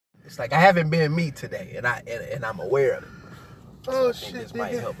It's like I haven't been me today, and I'm aware of it. Oh, so shit, this nigga.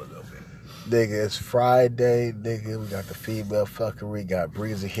 might help a little bit. Nigga, it's Friday, nigga. We got the female fuckery. Got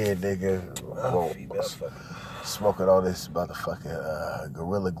Breezy here, nigga. Female fuckery. Smoking all this motherfucking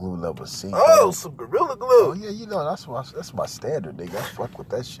Gorilla Glue number C. Oh, some Gorilla Glue. Oh, yeah, you know, that's my standard, nigga. I fuck with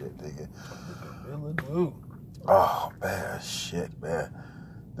that shit, nigga. Gorilla Glue. Oh, man, shit, man.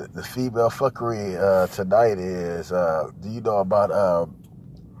 The female fuckery tonight is, do you know about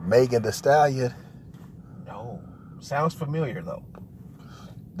Megan Thee Stallion? No. Sounds familiar, though.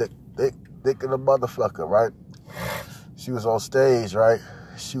 Dick of the motherfucker, right? She was on stage, right?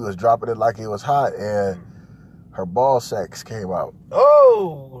 She was dropping it like it was hot, and her ball sacks came out.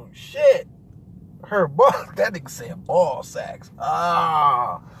 Oh, shit. That nigga said ball sacks.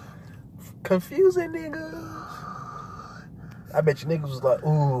 Ah. Confusing niggas. I bet you niggas was like,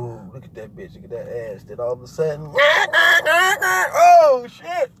 ooh, look at that bitch, look at that ass. Then all of a sudden, oh,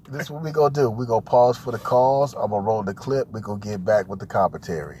 shit. This is what we gonna do. We gonna pause for the calls. I'm gonna roll the clip. We gonna get back with the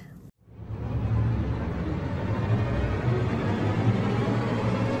commentary.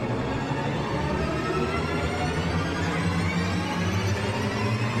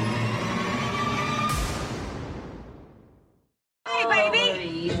 Hey,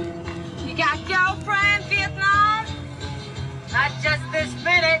 baby. You got girlfriend, Vietnam? Not just this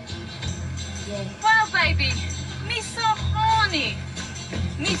minute. Yeah. Well, baby, me so horny.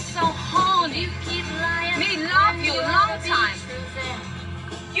 Me so horny. You keep lying. Me love you long time.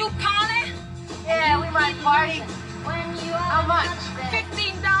 You calling? Yeah, we might party. How much?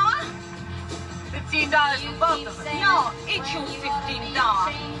 $15? $15 for both of us. No, each you $15.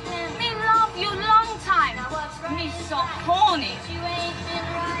 Me love you long time. Me so horny.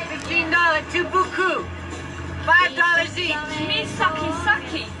 $15 too beaucoup. $5 each. Me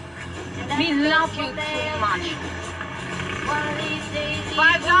sucky. Me love you too much.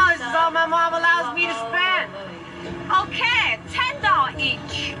 $5 is all my mom allows me to spend. Okay, $10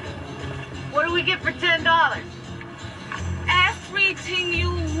 each. What do we get for $10? Everything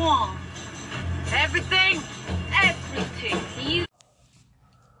you want. Everything? Everything. You.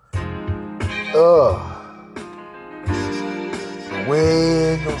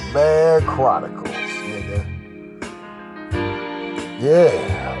 Wingman Chronicles, nigga.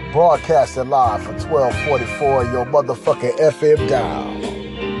 Yeah, broadcasting live for 1244, your motherfucking FM dial.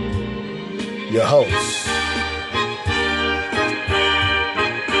 Your host.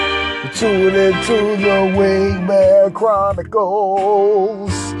 Tune into the Wingman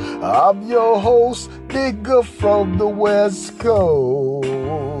Chronicles. I'm your host, nigga from the West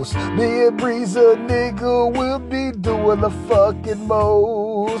Coast. Me and Breezer, nigga, will be doing the fucking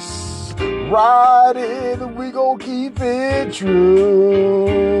most. Riding, we gon' keep it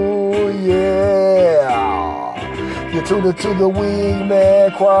true, yeah. You tune into the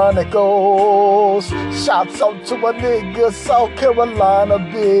Wingman Chronicles. Shouts out to my nigga, South Carolina,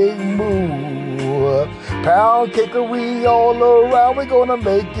 Big Move. Pound cakery all around, we gonna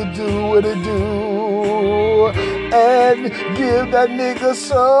make it do what it do. And give that nigga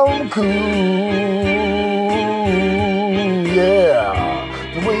some cool, yeah.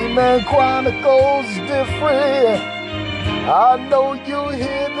 The Wingman Chronicles is different. I know you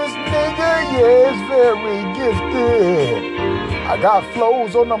hear this nigga, yeah, it's very gifted. I got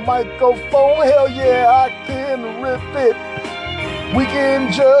flows on the microphone, hell yeah, I can rip it. We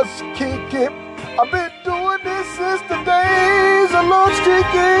can just kick it. I've been doing this since the days of Lord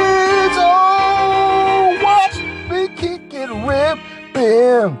Streakers. Oh, watch me kick it,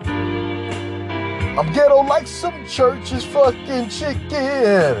 ripping. I'm ghetto like some church's fucking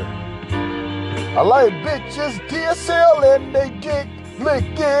chicken. I like bitches, DSL, and they dick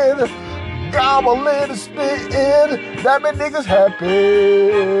licking, gobbling and spitting. That make niggas happy,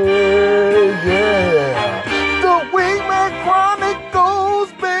 yeah. The Wingman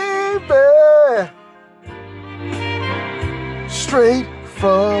Chronicles, baby. Straight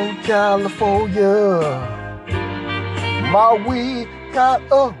from California. My weed got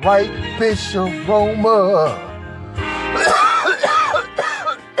a right bitch aroma.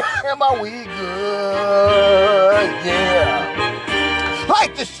 And my weed good, yeah.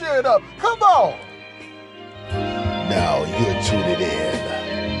 Light the shit up, come on. Now you're tuning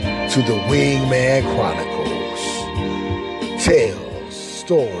in to the Wingman Chronicles. Tales,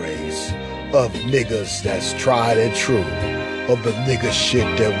 stories of niggas that's tried and true, of the nigga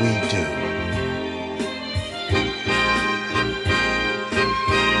shit that we do.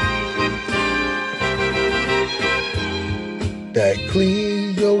 That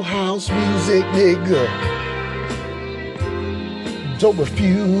clean your house music, nigga. Don't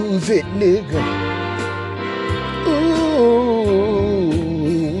refuse it, nigga. Ooh,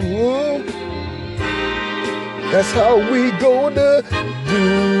 That's how we gonna do,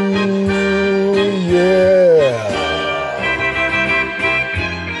 yeah.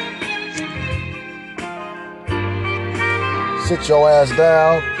 Sit your ass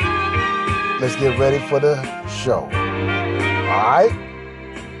down. Let's get ready for the show. Alright?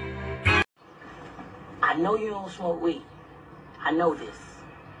 I know you don't smoke weed. I know this.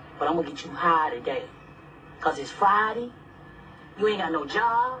 But I'm gonna get you high today. Cause it's Friday, you ain't got no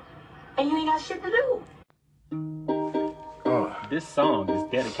job, and you ain't got shit to do. This song is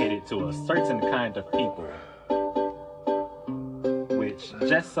dedicated to a certain kind of people, which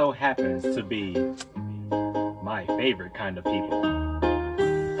just so happens to be my favorite kind of people.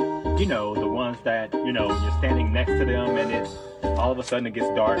 You know, the ones that, you know, you're standing next to them and it all of a sudden it gets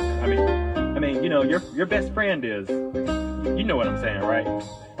dark. I mean, you know, your best friend is, you know what I'm saying, right?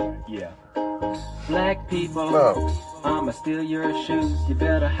 Yeah. Black people, I'ma steal your shoes. You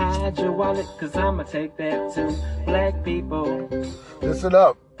better hide your wallet, cause I'ma take that too. Black people, listen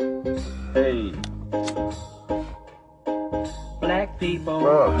up. Hey. Black people,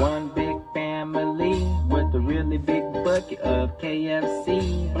 one big family with a really big bucket of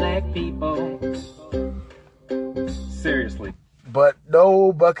KFC. Black people. Seriously. But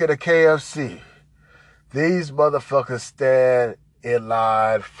no bucket of KFC. These motherfuckers stand in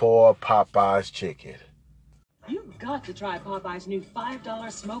line for Popeye's chicken. You've got to try Popeye's new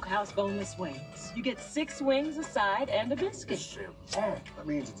 $5 Smokehouse boneless wings. You get 6 wings, a side, and a biscuit. That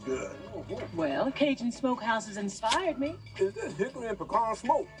means it's good. Well, Cajun Smokehouse has inspired me. Is this hickory and pecan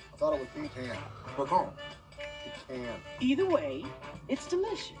smoke? I thought it was pecan. Pecan. Pecan. Either way, it's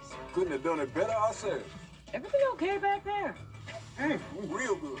delicious. Couldn't have done it better ourselves. Everything okay back there?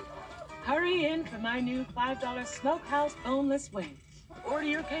 Real good. Hurry in for my new $5 Smokehouse boneless wings. Order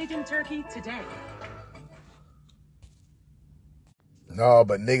your Cajun turkey today. No,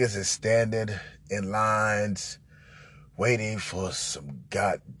 but niggas is standing in lines waiting for some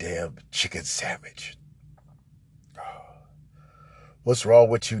goddamn chicken sandwich. What's wrong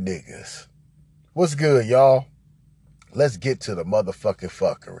with you niggas? What's good, y'all? Let's get to the motherfucking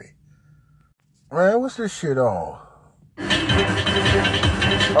fuckery. Man, what's this shit on?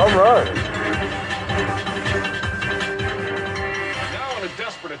 All right. Now in a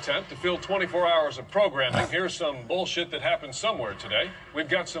desperate attempt to fill 24 hours of programming, here's some bullshit that happened somewhere today. We've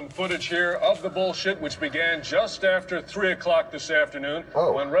got some footage here of the bullshit, which began just after 3 o'clock this afternoon,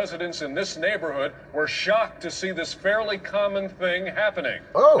 when residents in this neighborhood were shocked to see this fairly common thing happening.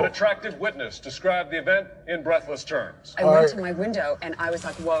 An attractive witness described the event in breathless terms. I went to my window and I was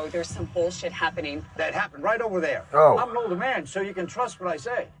like, whoa, there's some bullshit happening. That happened right over there. I'm an older man, so you can trust what I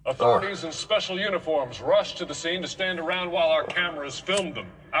say. Authorities in special uniforms rushed to the scene to stand around while our cameras filmed them.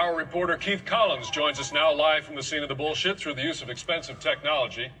 Our reporter Keith Collins joins us now live from the scene of the bullshit through the use of expensive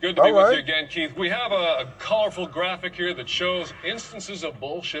technology. Good to be with you again, Keith. We have a colorful graphic here that shows instances of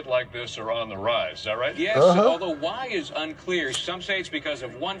bullshit like this are on the rise. Is that right? Yes, although why is unclear. Some say it's because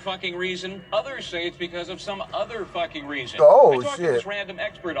of one fucking reason. Others say it's because of some other fucking reason. I talked to this random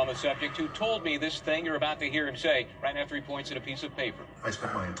expert on the subject who told me this thing you're about to hear him say right after he points at a piece of paper. I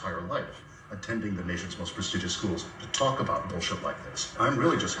spent my entire life attending the nation's most prestigious schools to talk about bullshit like this. I'm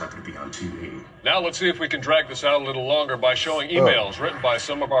really just happy to be on TV. Now let's see if we can drag this out a little longer by showing emails written by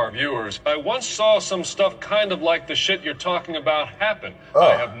some of our viewers. I once saw some stuff kind of like the shit you're talking about happen.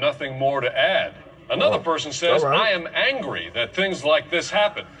 I have nothing more to add. Another person says, I am angry that things like this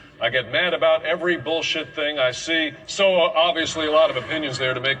happen. I get mad about every bullshit thing I see. So obviously a lot of opinions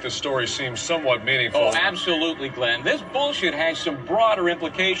there to make this story seem somewhat meaningful. Oh, absolutely, Glenn. This bullshit has some broader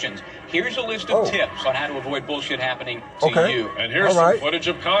implications. Here's a list of tips on how to avoid bullshit happening to you. And here's some footage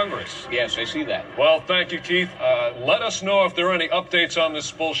of Congress. Yes, I see that. Well, thank you, Keith. Let us know if there are any updates on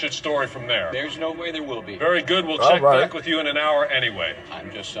this bullshit story from there. There's no way there will be. Very good. We'll check back with you in an hour anyway. I'm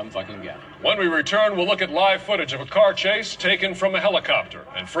just some fucking guy. When we return, we'll look at live footage of a car chase taken from a helicopter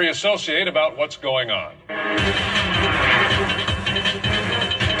and free associate about what's going on.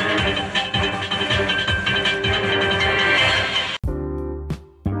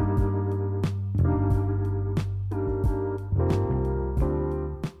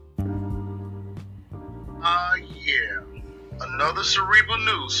 Another cerebral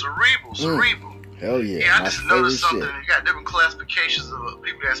news. Cerebral. Hell yeah. Yeah, I just noticed something. You got different classifications of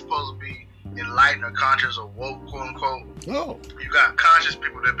people that's supposed to be enlightened or conscious or woke, quote unquote. You got conscious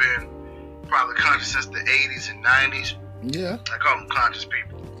people that have been probably conscious since the 80s and 90s. Yeah. I call them conscious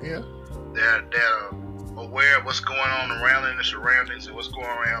people. Yeah. They're aware of what's going on around in the surroundings and what's going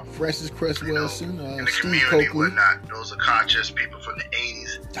around. Francis Cress Wilson, in the Steve community Coakley. and whatnot. Those are conscious people from the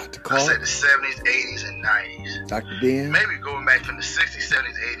 80s. Dr. I Carr. said the 70s, 80s, and 90s. Dr. Ben. Maybe going back from the 60s,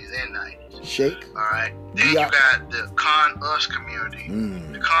 70s, 80s, and 90s. Shake. All right. Then you got the Con Us community.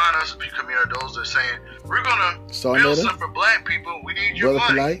 The Con Us community, those that are saying, we're gonna build something for black people. We need your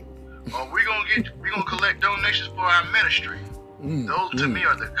money. Polite. Or we're gonna collect donations for our ministry. Those to me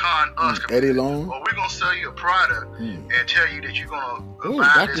are the Con Us community. Eddie Long. Or we're gonna sell you a product and tell you that you're gonna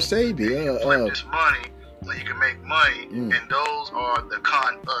buy Dr. this, Sabia, flip this money so you can make money. And those are the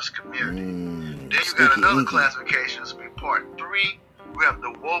Con Us community. Then you got another classification. This will be part 3. We have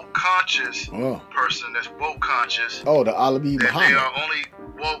the woke conscious person that's woke conscious. Oh, the Ali Muhammad. Muhammad. They are only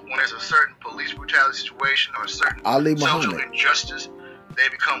woke when there's a certain police brutality situation or a certain social injustice. They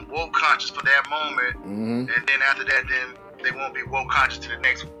become woke conscious for that moment, and then after that, then they won't be woke conscious to the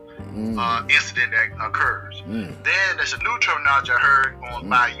next incident that occurs. Then there's a new terminology I heard on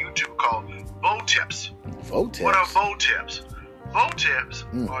by YouTube called VOTEPs. VOTEPs? What are VOTEPs?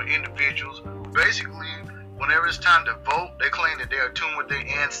 VOTEPs are individuals who basically, whenever it's time to vote, they claim that they're tuned with their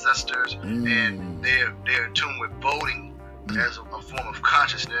ancestors and they're tuned with voting as a form of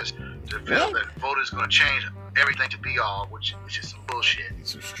consciousness to feel that voting is going to change everything to be all, which is some bullshit.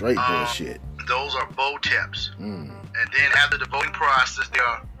 It's some straight bullshit. Those are VOTEPs. And then after the voting process, there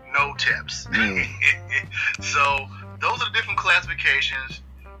are no-teps. So those are the different classifications.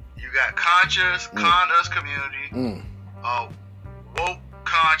 You got conscious, Con Us community, woke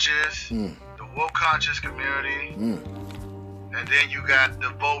conscious, the woke conscious community, and then you got the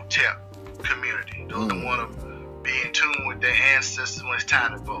VOTEP community. Those that want to be in tune with their ancestors when it's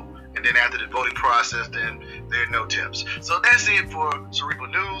time to vote. And then after the voting process, then there are no tips. So that's it for Cerebral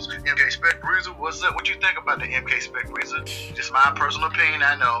News. MK Spec Breezer, what's up? What you think about the MK Spec Breezer? Just my personal opinion,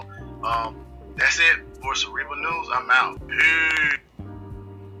 I know. That's it for Cerebral News. I'm out. Peace.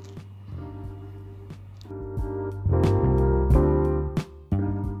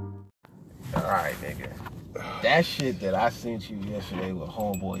 Alright, nigga. That shit that I sent you yesterday with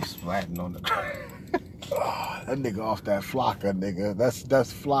homeboy splatting on the ground. That nigga off that Flocka, nigga. That's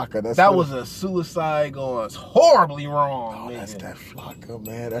Flocka. That was a suicide going horribly wrong, nigga. That's that Flocka,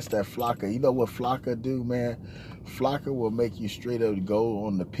 man. That's that Flocka. You know what Flocka do, man? Flocka will make you straight up go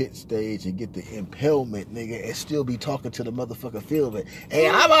on the pit stage and get the impalement, nigga, and still be talking to the motherfucker field. Hey,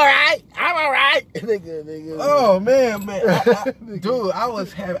 I'm all right. nigga. Oh, man. Dude, I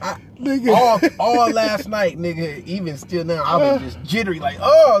was having... all last night, nigga, even still now, I was just jittery, like,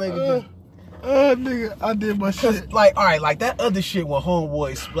 nigga, nigga, I did my shit. Like, all right, like that other shit when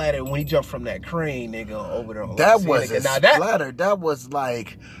homeboy splattered when he jumped from that crane, nigga, over there. That was a splatter. That was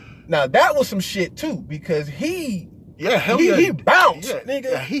like... Now, that was some shit, too, because he bounced, nigga.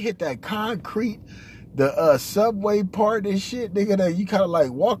 Yeah, he hit that concrete, the subway part and shit, nigga, that you kind of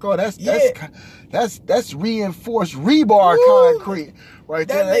like walk on. That's reinforced rebar concrete right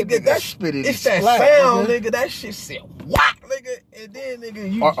there. That nigga, that spit it. It's that sound, nigga. That shit said, whack, nigga. And then, nigga,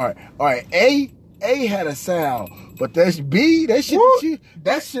 you... All right. A had a sound, but that's B, that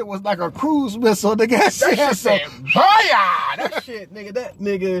shit was like a cruise missile, nigga. That shit said, fire! That shit,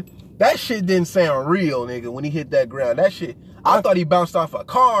 nigga, that shit didn't sound real, nigga, when he hit that ground. That shit, I thought he bounced off a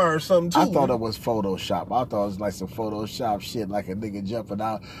car or something, too. I thought it was Photoshop. I thought it was like some Photoshop shit, like a nigga jumping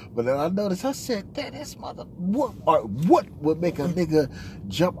out. But then I noticed, I said, damn, this what would make a nigga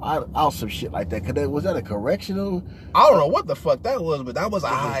jump out some shit like that? Was that a correctional? I don't know what the fuck that was, but that was a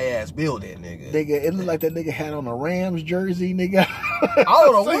high-ass building, nigga. Nigga, it looked like that nigga had on a Rams jersey, nigga. I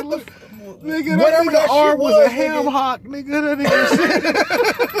don't know what the... Nigga, whatever that arm was a ham hock, nigga. That nigga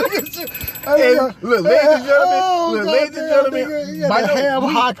shit. Look, ladies and gentlemen, by the ham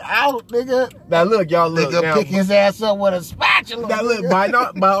hock out, nigga. Now look, y'all look. Nigga now, pick his ass up with a spatula. Now look,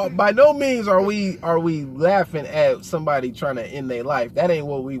 by no means are we laughing at somebody trying to end their life. That ain't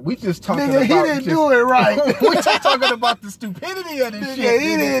what we just talking about. He didn't do it right. We just talking about the stupidity of this shit.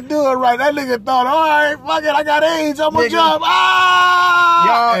 He didn't do it right. That nigga thought, all right, fuck it, I got AIDS, I'm gonna jump.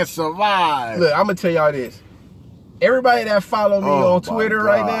 And survive. Look, I'm gonna tell y'all this. Everybody that follow me on Twitter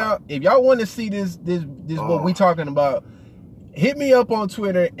right now, if y'all want to see this what we talking about, hit me up on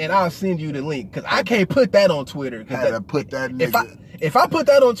Twitter and I'll send you the link. Cause I can't put that on Twitter. If I put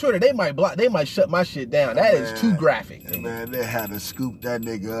that on Twitter, they might shut my shit down. That is too graphic. Man, they had to scoop that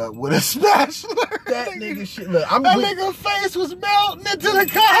nigga up with a spatula. That nigga shit. Look, nigga face was melting into the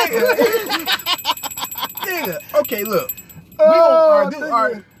concrete. Nigga, okay, look.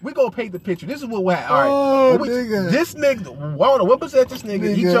 We gonna paint the picture. This is what we had. All right, this nigga, I don't know what was that. This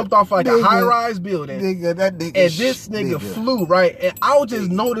nigga, he jumped off like a high-rise building. That nigga, and this nigga flew right. And I was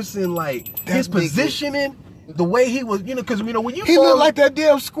just noticing like his positioning the way he was, you know, because you know when you he looked like that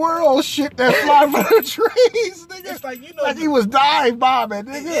damn squirrel shit that fly from the trees, nigga. It's like, you know, like he was dive bombing,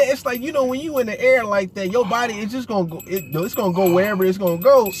 nigga. Yeah, it's like, you know, when you in the air like that, your body is just gonna go. It's gonna go wherever it's gonna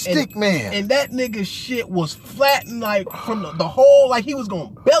go. Stick man. And that nigga shit was flattened like from the whole, like he was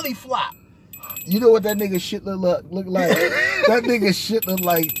gonna belly flop. You know what that nigga shit look like? That nigga shit look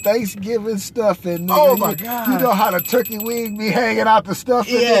like Thanksgiving stuffing, nigga. Oh my God. You know how the turkey wing be hanging out the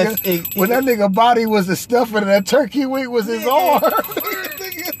stuffing, yes, nigga? When that nigga body was the stuffing and that turkey wing was his arm.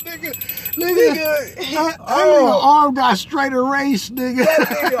 Nigga, that nigga arm got straight erased, nigga. That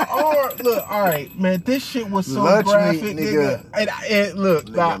nigga arm, look, all right, man, this shit was so lunch graphic, meat, nigga. And look,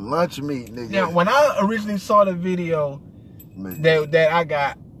 nigga, now, lunch meat, nigga. Now, when I originally saw the video that I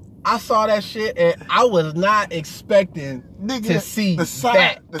got, I saw that shit and I was not expecting to see the side,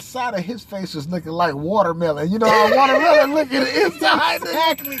 that. The side of his face was looking like watermelon. You know how watermelon look at the inside?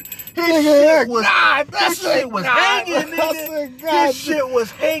 Exactly. His nigga, shit was, hanging, nigga. His shit was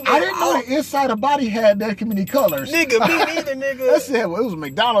hanging. I didn't know the inside of the body had that many colors. Nigga, me neither, nigga. I said, well, it was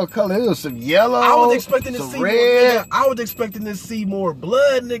McDonald's color. It was some yellow. I was expecting to some see red. more, nigga. I was expecting to see more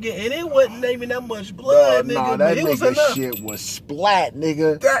blood, nigga, and it wasn't even that much blood, nigga. Nah, that but it was nigga enough. shit was splat,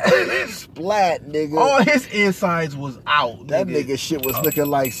 nigga. Splat, nigga. All his insides was out. That nigga shit was looking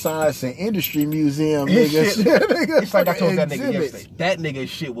like Science and Industry Museum, His nigga. shit, Nigga, it's like I told that nigga exhibits. yesterday. That nigga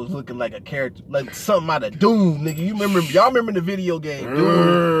shit was looking like a character, like something out of Doom, nigga. Y'all remember the video game,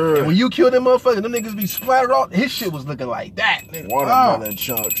 Doom? And when you kill them motherfuckers, them niggas be splattered off. His shit was looking like that, nigga. Watermelon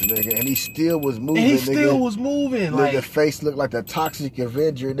chunks, nigga. And he still was moving, and he nigga. still was moving. Nigga, Like, face looked like the Toxic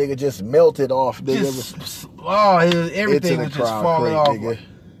Avenger, nigga, just melted off, nigga. Everything was just falling off. Nigga.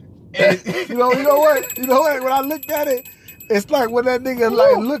 you know what? When I looked at it, it's like when that nigga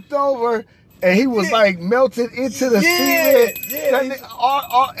like looked over and he was like melted into the cement.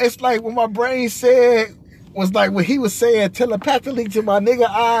 It's like when my brain said was like when he was saying telepathically to my nigga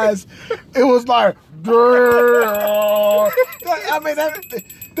eyes, it was like, I mean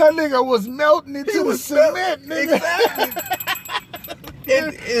that nigga was melting into the cement, nigga. Exactly.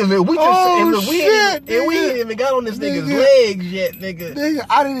 And we ain't even got on this nigga's legs yet, nigga. Nigga,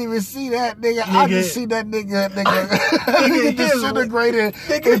 I didn't even see that, nigga. I just see that nigga disintegrated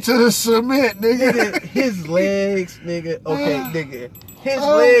into the cement, nigga. His legs, nigga. Okay, nigga. His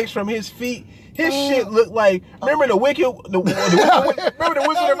legs from his feet. His shit looked like, remember the Wizard of Oz,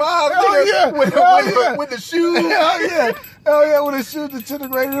 nigga? With the shoes? Hell yeah, with the shoes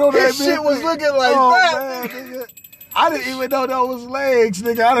disintegrated on that bitch. His shit was looking like that, man, nigga. I didn't even know those was legs,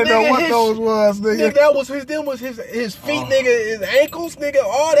 nigga. I didn't know what those was, nigga. That was his feet, nigga, his ankles, nigga.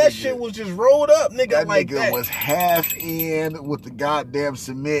 All that shit was just rolled up, nigga. That like nigga that. was half in with the goddamn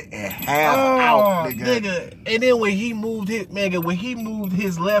cement and half out, nigga. And then when he moved his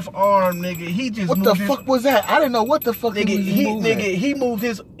left arm, nigga, he just what the fuck was that? I didn't know what the fuck nigga, he moved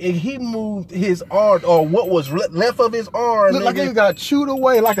his arm, or what was left of his arm. Looked like he got chewed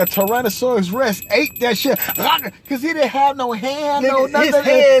away like a Tyrannosaurus Rex ate that shit. Cause he didn't have no hand, nigga, no nothing. His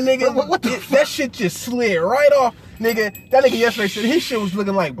hand, nigga, what the fuck? That shit just slid right off, nigga. That nigga yesterday said his shit was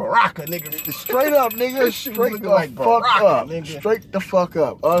looking like Baraka, nigga. Straight up, nigga. Straight the like fuck Baraka, up. Nigga. Straight the fuck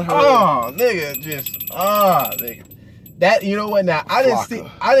up. Nigga, nigga. That, you know what? Now I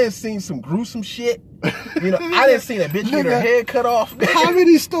didn't see some gruesome shit. You know, I didn't see that bitch get her head cut off. How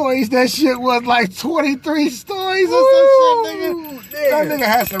many stories that shit was? Like 23 stories or some shit, nigga. That nigga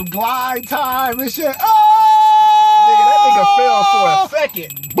had some glide time and shit. Nigga, that nigga fell for a second.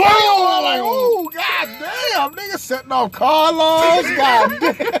 Boom! I'm like, oh, goddamn, nigga setting off car alarms.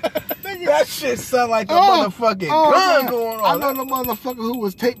 Goddamn. That shit sound like a motherfucking gun going on. I know the motherfucker who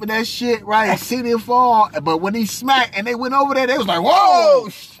was taping that shit, right? Seen him fall, but when he smacked and they went over there, they was like, whoa!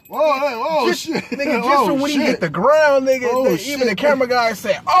 Whoa, shit. Nigga, just from when he hit the ground, nigga, even the camera guy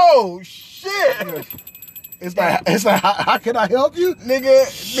said, oh, shit. It's like, how can I help you?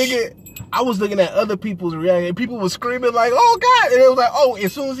 Nigga, I was looking at other people's reaction. People was screaming like, oh, God. And it was like, oh,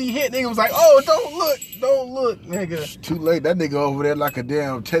 as soon as he hit, nigga was like, oh, don't look, nigga. It's too late. That nigga over there like a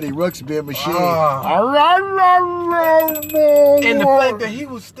damn Teddy Ruxpin machine. And the fact that he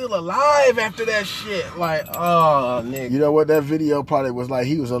was still alive after that shit, like, oh, nigga. You know what? That video probably was like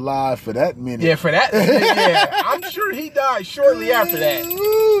he was alive for that minute. Yeah, for that. Yeah, I'm sure he died shortly after that.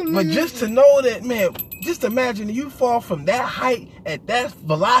 But just to know that, man, just imagine you fall from that height at that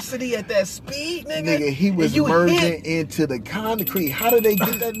velocity at that speed, nigga. Nigga, he was merging into the concrete. How did they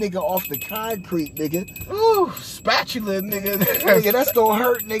get that nigga off the concrete, nigga? Ooh, spatula, nigga. Nigga, that's gonna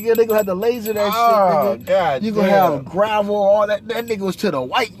hurt, nigga. They gonna have to laser that shit, nigga. God, you gonna have gravel, all that. That nigga was to the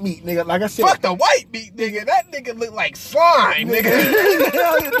white meat, nigga. Like I said, fuck the white meat, nigga. That nigga look like slime, nigga.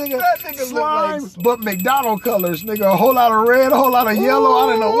 That nigga slime, like... but McDonald's colors, nigga. A whole lot of red, a whole lot of yellow.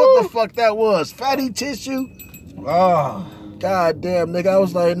 I don't know what the fuck that was. Fatty tissue. Oh. God damn, nigga. I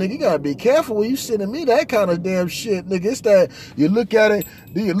was like, nigga, you gotta be careful when you sending me that kind of damn shit, nigga. It's that you look at it,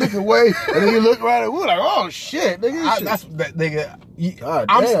 then you look away, and then you look right at it. We're like, oh shit, nigga. That's that nigga. God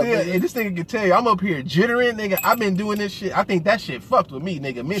I'm damn, still, nigga. This nigga can tell you, I'm up here jittering, nigga. I've been doing this shit. I think that shit fucked with me,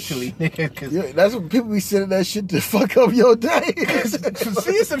 nigga, mentally, nigga. Cause that's what people be sending that shit to fuck up your day.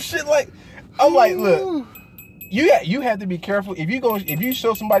 Seeing some shit like, I'm like, look. You have to be careful. If you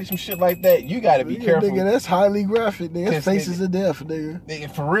show somebody some shit like that, you gotta be careful. Nigga, that's highly graphic, nigga. That's faces of death, nigga.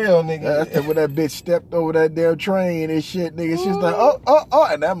 Nigga, for real, nigga. That's when that bitch stepped over that damn train and shit, nigga. She's like, oh,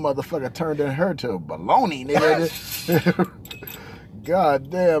 and that motherfucker turned her to a baloney, nigga. God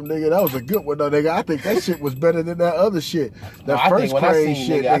damn, nigga, that was a good one though, nigga. I think that shit was better than that other shit. That first crane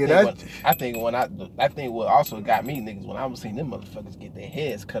shit, nigga. I think what also got me, niggas, when I was seeing them motherfuckers get their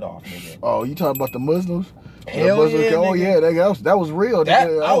heads cut off, nigga. Oh, you talking about the Muslims? Hell yeah, oh nigga. Yeah, nigga, that was real,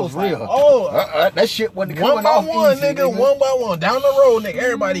 nigga. That was real. Like, that shit wasn't coming off one, easy, nigga. One by one, down the road, nigga.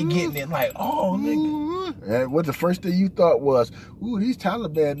 Everybody getting it, like, oh, nigga. And what the first thing you thought was, ooh, these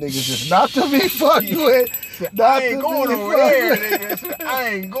Taliban niggas is not to be fucked with. I ain't going over there, nigga. I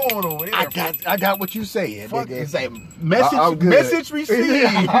ain't going over there. I got what you saying, fuck nigga. It's like message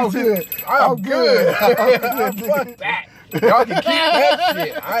received. I'm good. I'm good. Fuck that. Y'all can keep that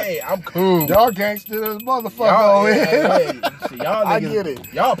shit. I'm cool. Y'all gangster as motherfucker over here. Y'all I get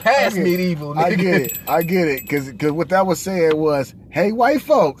it. Y'all past medieval, nigga. I get it. Cause what that was saying was, hey, white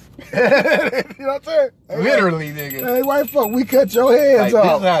folk. You know what I'm saying? Hey, literally, nigga. Hey, white folk, we cut your heads like,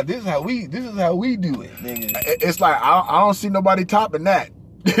 off. This is how we do it, nigga. It's like I don't see nobody topping that.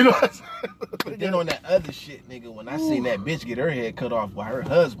 You know what I'm saying? But then on that other shit, nigga, when I seen that bitch get her head cut off by her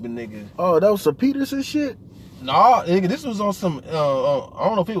husband, nigga. Oh, that was some Peterson shit? Nah, nigga, this was on some, I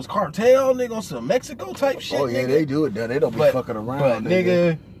don't know if it was cartel, nigga, on some Mexico type shit. Oh, yeah, nigga. They do it, though. They don't be fucking around, but,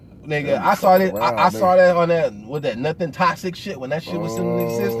 nigga, I saw that, I saw that on that, with that nothing toxic shit, when that shit was still in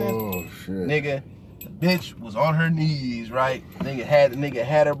existence. Oh, shit. Nigga, the bitch was on her knees, right? Nigga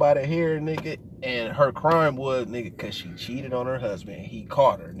had her by the hair, nigga, and her crime was, nigga, cause she cheated on her husband, and he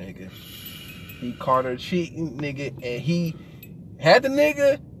caught her, nigga. He caught her cheating, nigga, and he had the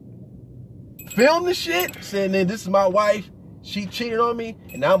nigga film the shit, saying, this is my wife, she cheated on me,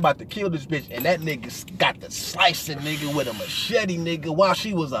 and now I'm about to kill this bitch, and that nigga got the slicing nigga with a machete, nigga, while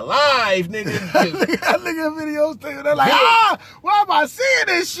she was alive, nigga. I look at videos, they're like, why am I seeing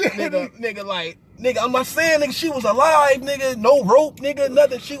this shit? Nigga, I'm not saying, nigga, she was alive, nigga, no rope, nigga,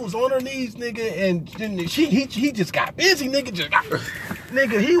 nothing, she was on her knees, nigga, and he just got busy, nigga,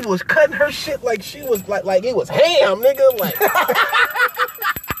 nigga, he was cutting her shit like she was, like it was ham, nigga, like...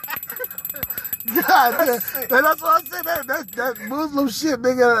 God, that's what I said. That Muslim shit,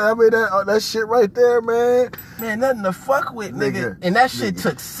 nigga. I mean, that shit right there, man. Man, nothing to fuck with, nigga. And that shit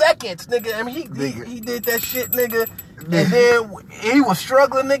took seconds, nigga. I mean, he did that shit, nigga. And then he was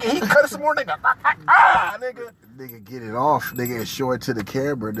struggling, nigga. He cut some more, nigga. Nigga. Nigga, get it off, nigga, and show it to the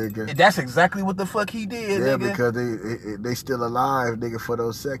camera, nigga. And that's exactly what the fuck he did, yeah, nigga. Because they still alive, nigga, for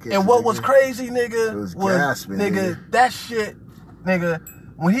those seconds. And what was crazy, nigga, it was gasping, nigga, that shit, nigga.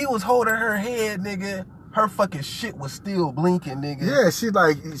 When he was holding her head, nigga, her fucking shit was still blinking, nigga. Yeah, she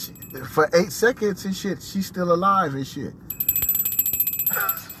like, for 8 seconds and shit, she's still alive and shit.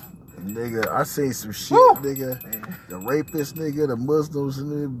 Nigga, I seen some shit, nigga. The rapist, nigga, the Muslims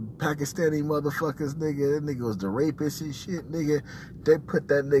and the Pakistani motherfuckers, nigga. That nigga was the rapist and shit, nigga. They put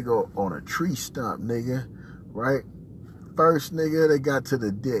that nigga on a tree stump, nigga, right? First, nigga, they got to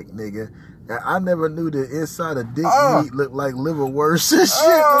the dick, nigga. I never knew the inside of dick meat looked like liverwurst and shit.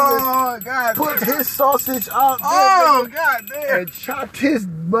 Oh, God. Put his sausage out there, nigga, God damn. and chopped his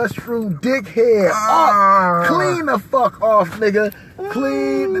mushroom dick head off. Clean the fuck off, nigga.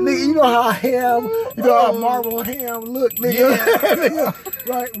 Clean, nigga. You know how ham, you know how marble ham look, nigga. Yeah.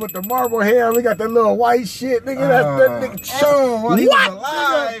 Right, with the marble ham, we got that little white shit, nigga. That nigga. What? He was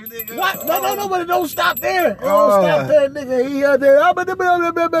alive, nigga. No, but it don't stop there. It don't stop there, nigga. He out there.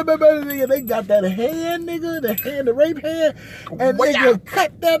 Nigga, they got that hand, nigga, the rape hand, and nigga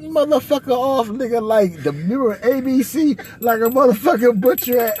cut that motherfucker off, nigga, like the mirror ABC, like a motherfucking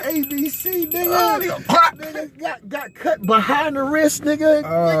butcher at ABC, nigga. Nigga got cut behind the wrist, nigga.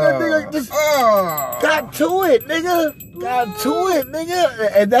 Nigga just got to it, nigga. Got to it,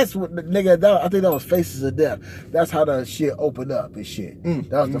 nigga. And that's what, nigga, I think that was Faces of Death. That's how the shit opened up and shit.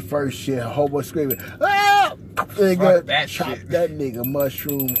 That was the first shit. Homo screaming, ah! Nigga, chop that nigga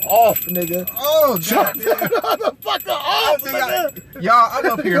mushroom off, nigga. Oh, chop that motherfucker off, nigga. Y'all, I'm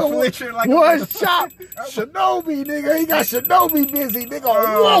up here flinching like one chop. Shinobi, nigga. He got Shinobi busy, nigga.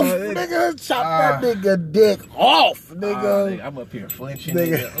 Woof, nigga. Chop that nigga dick off, nigga. I'm up here flinching,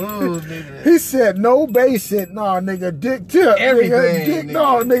 nigga. Ooh, nigga. He said no basing. Nah, nigga. Dick tip. Everything. Nigga. Dick, nigga.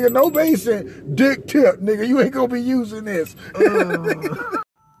 No, nigga. No basing. Dick tip, nigga. You ain't gonna be using this.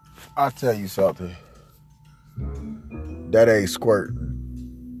 I'll tell you something. That ain't squirting.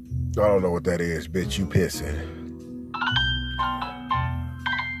 I don't know what that is, bitch. You pissing.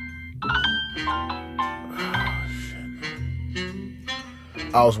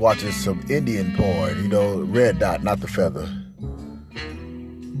 I was watching some Indian porn, you know, red dot, not the feather.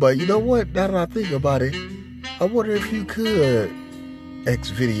 But you know what? Now that I think about it, I wonder if you could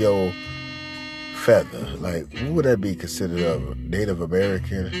X-video feather. Like, what would that be considered of? Native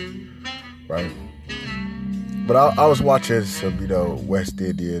American, right? But I was watching some, you know, West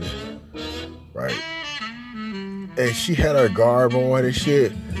Indian, right? And she had her garb on and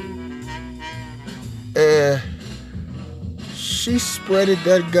shit. And she spreaded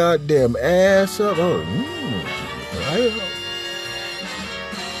that goddamn ass up. I'm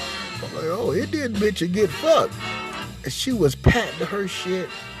like, oh, Indian bitch and get fucked. And she was patting her shit.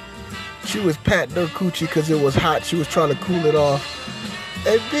 She was patting her coochie because it was hot. She was trying to cool it off.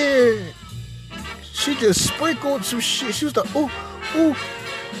 And then she just sprinkled some shit. She was like, ooh, ooh.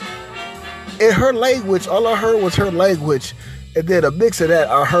 In her language, all I heard was her language. And then a mix of that,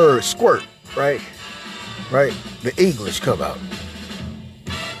 I heard squirt, right? Right? The English come out.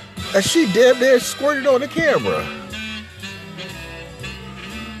 And she damn near squirted on the camera.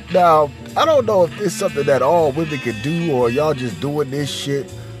 Now, I don't know if it's something that all women can do or y'all just doing this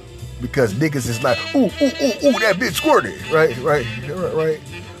shit because niggas is like, ooh, ooh, ooh, ooh, that bitch squirted. Right?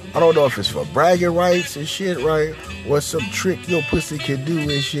 I don't know if it's for bragging rights and shit, right? Or some trick your pussy can do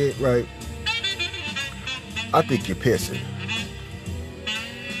and shit, right? I think you're pissing.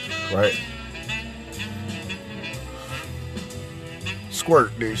 Right?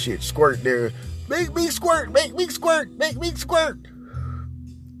 Squirt this shit. Squirt there. Make me squirt. Make me squirt. Make me squirt.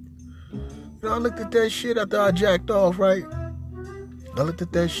 You know, I looked at that shit after I jacked off, right? I looked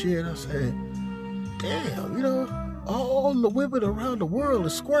at that shit and I said, damn, you know, all the women around the world are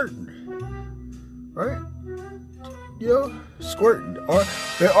squirting. Right? You know, squirting.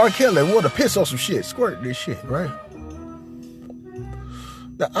 R. Kelly want to piss on some shit. Squirting this shit, right?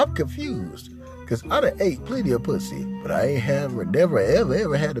 Now, I'm confused. Because I done ate plenty of pussy. But I ain't never,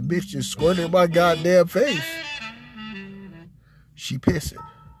 ever had a bitch just squirt in my goddamn face. She pissing.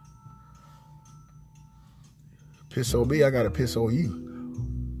 Piss on me, I gotta piss on you.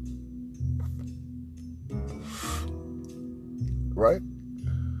 Right?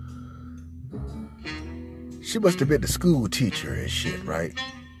 She must have been the school teacher and shit, right?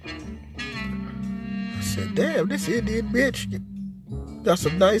 I said, damn, this Indian bitch got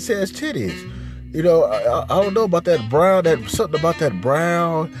some nice ass titties. You know, I don't know about that brown, something about that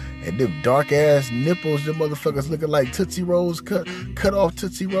brown and them dark ass nipples, them motherfuckers looking like Tootsie Rolls, cut off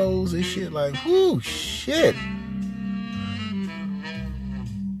Tootsie Rolls and shit. Like, whoo, shit.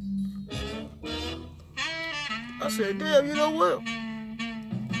 I said, damn, you know what?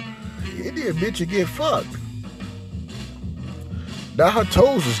 Indian bitch would get fucked. Now her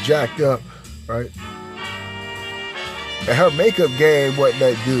toes was jacked up, right? And her makeup game wasn't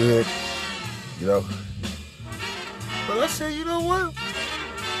that good, you know. But I said, you know what?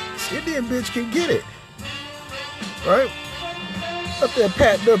 This Indian bitch can get it, right? Up there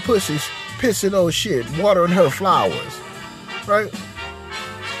patting her pussies, pissing on shit, watering her flowers, right?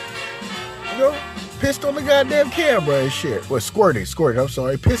 You know? Pissed on the goddamn camera and shit. Well, squirting, I'm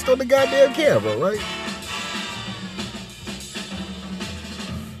sorry. Pissed on the goddamn camera, right?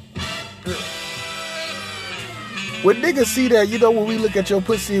 When niggas see that, you know, when we look at your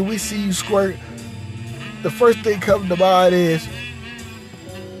pussy and we see you squirt, the first thing comes to mind is,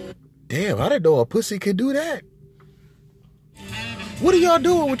 damn, I didn't know a pussy could do that. What are y'all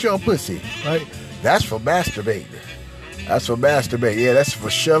doing with your pussy, right? That's for masturbating. That's for masturbating. Yeah, that's for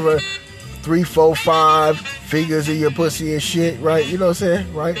shoving 3, 4, 5 fingers in your pussy and shit, right? You know what I'm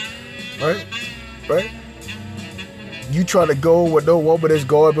saying, right? Right? Right? You trying to go where no woman is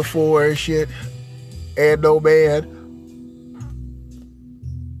going before and shit, and no man,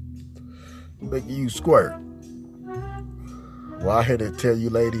 making you squirt. Well, I here to tell you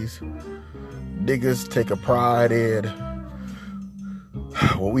ladies, niggas take a pride in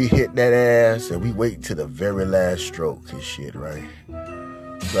when we hit that ass and we wait to the very last stroke and shit, right?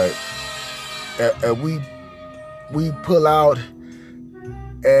 Right? And we pull out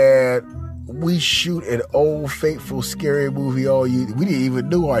and we shoot an old, fateful, scary movie all you. We didn't even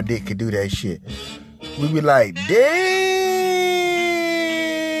know our dick could do that shit. We be like, damn.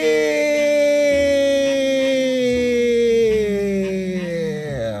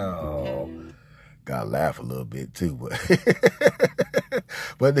 Gotta laugh a little bit too, but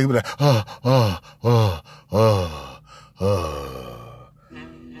but they be like,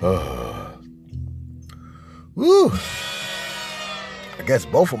 woo. I guess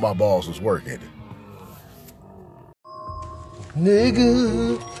both of my balls was working.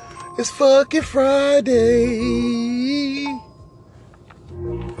 Nigga, it's fucking Friday.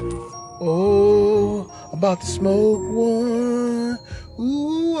 Oh, I'm about to smoke one.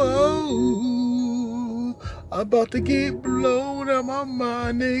 Ooh, oh, I'm about to get blown out my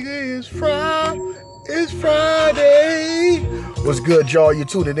mind, nigga. It's Friday. What's good, y'all? You're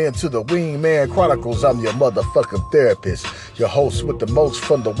tuning in to the Wingman Chronicles. I'm your motherfucking therapist, your host with the most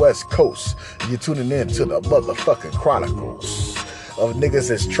from the West Coast. You're tuning in to the motherfucking Chronicles of niggas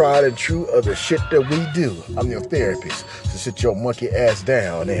that's tried and true of the shit that we do. I'm your therapist. So sit your monkey ass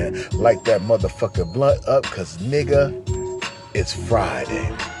down and light that motherfucking blunt up, cause nigga, it's Friday.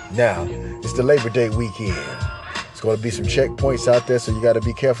 Now, it's the Labor Day weekend. It's going to be some checkpoints out there, so you got to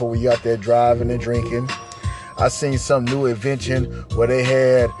be careful when you're out there driving and drinking. I seen some new invention where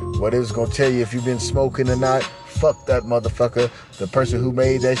it was going to tell you if you've been smoking or not. Fuck that motherfucker. The person who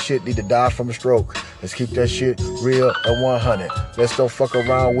made that shit need to die from a stroke. Let's keep that shit real and 100. Let's don't fuck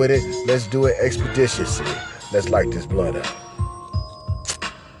around with it. Let's do it expeditiously. Let's light this blunt up.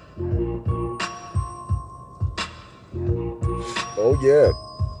 Oh yeah.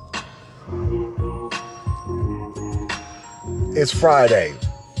 It's Friday.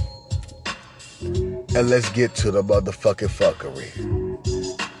 And let's get to the motherfucking fuckery.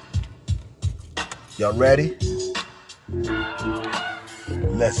 Y'all ready?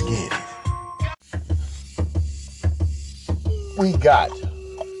 Let's get it. We got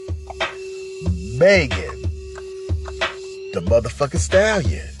Megan, the motherfucking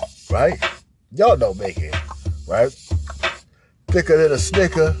stallion, right? Y'all know Megan, right? Thicker than a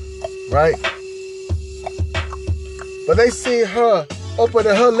snicker, right? But they see her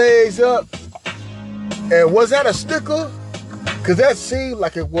opening her legs up, and was that a sticker? Cause that seemed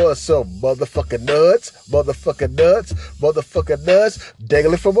like it was some motherfucking nuts,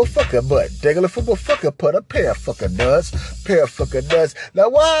 dangling from a fucking butt, dangling from a fucking butt, a pair of fucking nuts. Now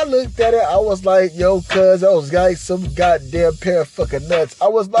when I looked at it, I was like, yo, cuz, I was like some goddamn pair of fucking nuts. I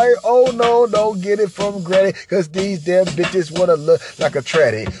was like, oh no, don't get it from granny, cause these damn bitches wanna look like a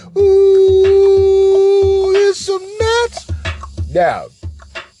tranny. Ooh, it's some nuts. Now,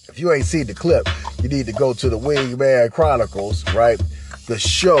 if you ain't seen the clip, you need to go to the Wingman Chronicles, right? The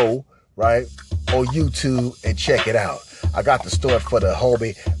show, right? On YouTube and check it out. I got the story for the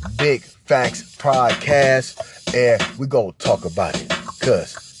homie Big Facts Podcast, and we gonna talk about it.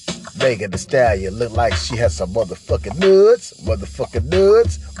 Cause Megan Thee Stallion look like she has some motherfucking nuts,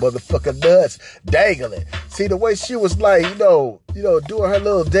 dangling. See, the way she was like, you know, doing her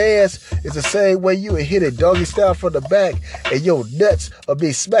little dance is the same way you would hit it doggy style from the back, and your nuts will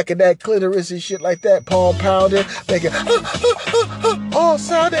be smacking that clitoris and shit like that, palm pounding, making all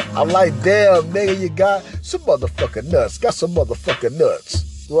sounding. I'm like, damn, nigga, you got some motherfucking nuts. Got some motherfucking nuts,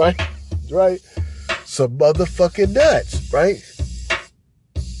 right? Some motherfucking nuts, right?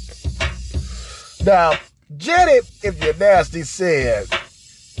 Now, Janet, if you're nasty, said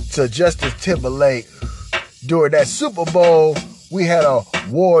to Justin Timberlake during that Super Bowl, we had a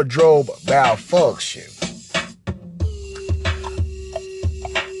wardrobe malfunction.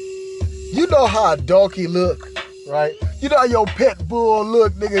 You know how a donkey look, right? You know how your pet bull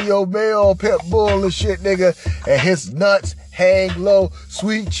look, nigga, your male pet bull and shit, nigga, and his nuts hang low,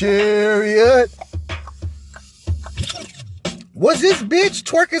 sweet chariot. Was this bitch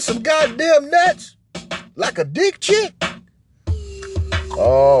twerking some goddamn nuts like a dick chick?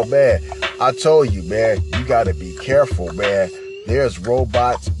 Oh, man. I told you, man, you gotta be careful, man. There's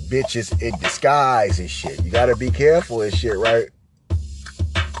robots, bitches in disguise and shit. You gotta be careful and shit, right?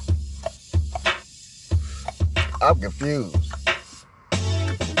 I'm confused.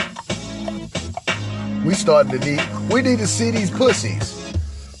 We need to see these pussies.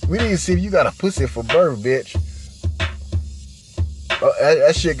 We need to see if you got a pussy for birth, bitch.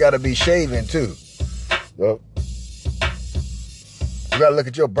 That shit gotta be shaven too. You gotta look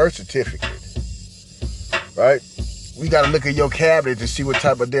at your birth certificate, right? We gotta look at your cabinet to see what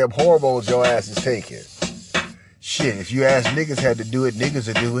type of damn hormones your ass is taking. Shit, if you ask niggas had to do it, niggas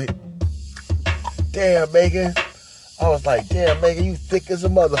would do it. Damn, Megan. I was like, damn, Megan, you thick as a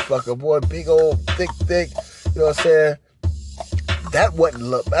motherfucker, boy. Big old, thick. You know what I'm saying? That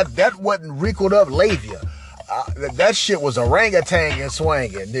wasn't wrinkled up labia. That shit was orangutan and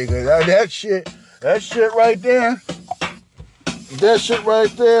swinging, nigga. That shit right there. That shit right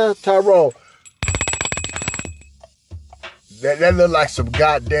there, Tyrone. That looked like some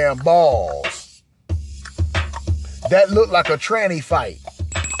goddamn balls. That looked like a tranny fight.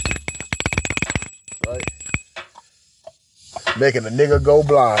 Right? Making a nigga go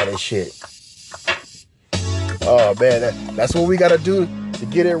blind and shit. Oh man, that's what we gotta do to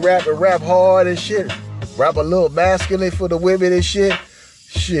get it rap and rap hard and shit. Rap a little masculine for the women and shit.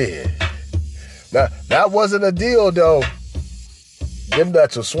 Shit. That wasn't a deal though. Them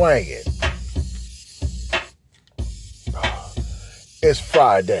nuts are swinging. It's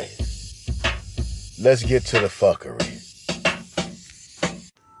Friday. Let's get to the fuckery.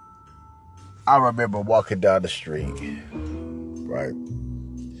 I remember walking down the street, right?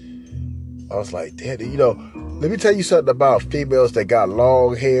 I was like, damn, you know, let me tell you something about females that got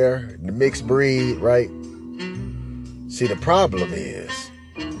long hair, the mixed breed, right? See, the problem is,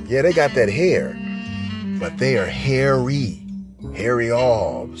 yeah, they got that hair, but they are hairy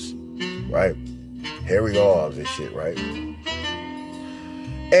arms, right? Hairy arms and shit, right?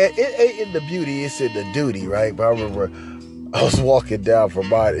 And it ain't in the beauty, it's in the duty, right? But I remember I was walking down from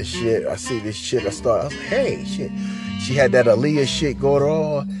mine and shit. I see this chick, I was like, hey, shit. She had that Aaliyah shit going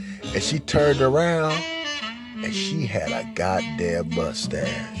on, and she turned around, and she had a goddamn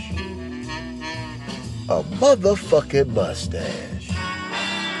mustache. A motherfucking mustache.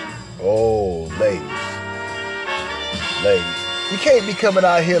 Oh, ladies. You can't be coming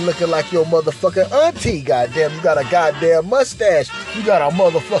out here looking like your motherfucking auntie, goddamn. You got a goddamn mustache. You got a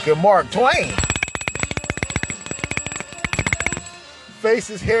motherfucking Mark Twain. Face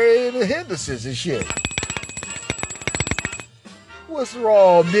is hairy in the Hendersons and shit. What's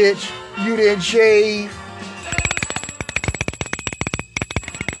wrong, bitch? You didn't shave?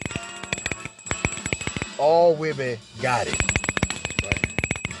 All women got it. Right?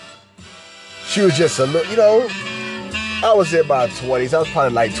 She was just a little, you know, I was in my 20s. I was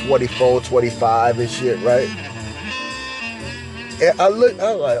probably like 24, 25 and shit, right? And I was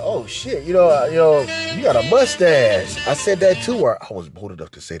like, oh shit, you know, you got a mustache. I said that to her. I was bold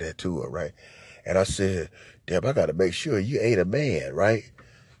enough to say that to her, right? And I said, damn, I gotta make sure you ain't a man, right?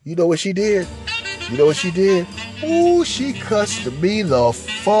 You know what she did? Ooh, she cussed me the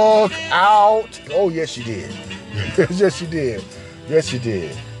fuck out. Oh, yes, she did. Yes, she did.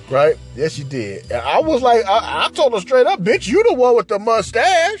 Right? Yes, she did. And I was like, I told her straight up, bitch, you the one with the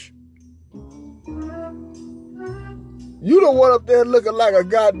mustache. You the one up there looking like a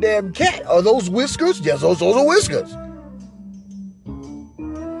goddamn cat. Are those whiskers? Yes, those are whiskers.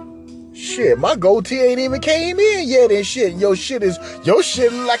 Shit, my goatee ain't even came in yet and shit. Your shit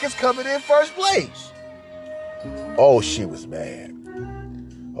like it's coming in first place. Oh, she was mad.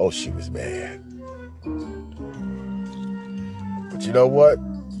 But you know what?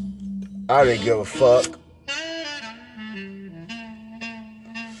 I didn't give a fuck.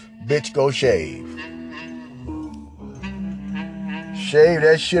 Bitch, go shave. Shave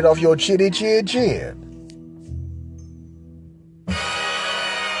that shit off your chin.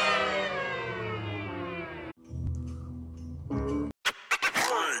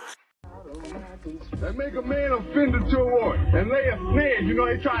 That make a man offender to a woman and lay a snare. You know,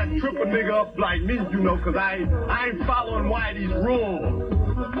 they try to trip a nigga up like me, you know, because I ain't following Whitey's rules.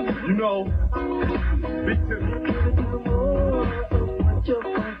 You know,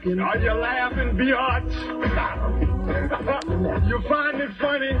 are you laughing, biatch? You find it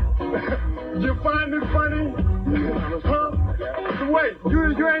funny? Huh? Wait,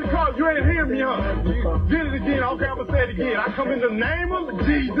 you ain't talk, you ain't hear me, huh? Get it again, okay, I'm gonna say it again. I come in the name of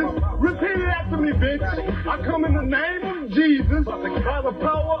Jesus. Repeat it after me, bitch. I come in the name of Jesus by the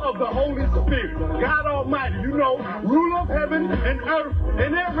power of the Holy Spirit. God Almighty, you know, ruler of heaven and earth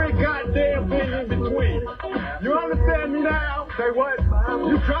and every goddamn thing in between. You understand me now? Say what?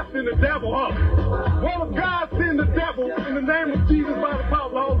 You trust in the devil, huh? Well, if God send the devil in the name of Jesus by the power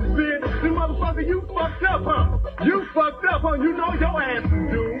of the Holy Spirit, then motherfucker, you fucked up, huh? You know your ass is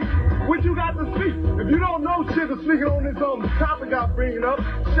doomed. What you got to speak? If you don't know shit to speak on this topic I'm bringing up,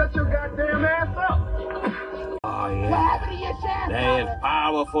 shut your goddamn ass up. Oh, yeah. There is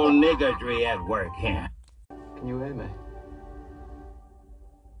powerful niggardry at work here. Can you hear me?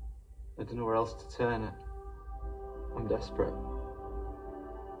 I don't know where else to turn it. I'm desperate.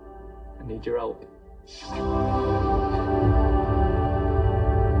 I need your help.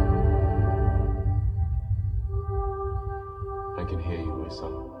 I can hear you, my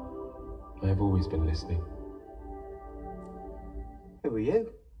son. I have always been listening. Who are you?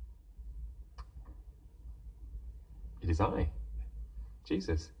 It is I,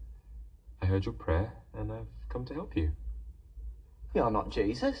 Jesus. I heard your prayer, and I've come to help you. You're not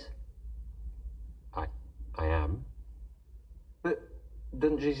Jesus. I am. But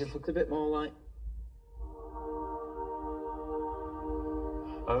doesn't Jesus look a bit more like...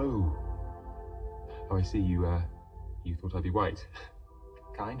 Oh, I see. You thought I'd be white.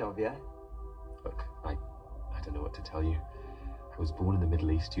 Kind of, yeah. Look, I don't know what to tell you. I was born in the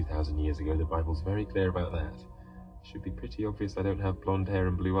Middle East 2,000 years ago. The Bible's very clear about that. Should be pretty obvious I don't have blonde hair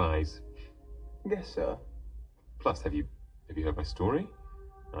and blue eyes. Yes, sir. Plus, have you heard my story?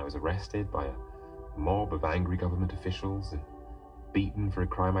 I was arrested by a mob of angry government officials and beaten for a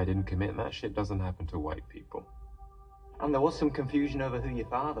crime I didn't commit, and that shit doesn't happen to white people. And there was some confusion over who your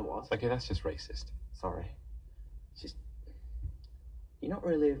father was. Okay, that's just racist. Sorry. It's just... You're not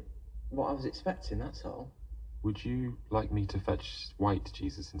really what I was expecting, that's all. Would you like me to fetch white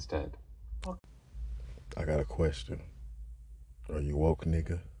Jesus instead? I got a question. Are you woke,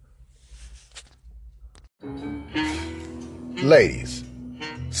 nigga? Ladies,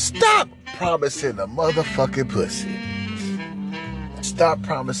 stop promising the motherfucking pussy. Stop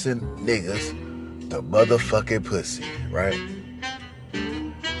promising niggas the motherfucking pussy, right?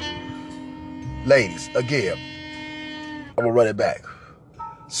 Ladies, again, I'm gonna run it back.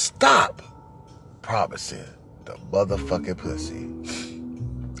 Stop promising the motherfucking pussy.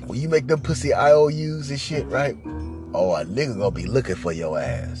 When you make them pussy IOUs and shit, right? Oh, a nigga gonna be looking for your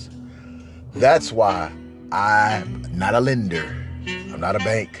ass. That's why I'm not a lender. I'm not a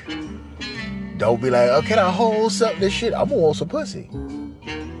bank. Don't be like, oh, can I hold something and shit? I'm gonna want some pussy.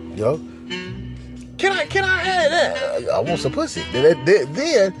 You know? Can I have that? I want some pussy. Then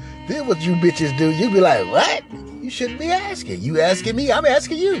what you bitches do, you be like, what? You shouldn't be asking. You asking me, I'm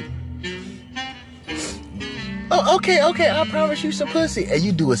asking you. Oh, okay, I promise you some pussy. And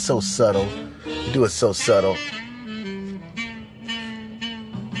you do it so subtle.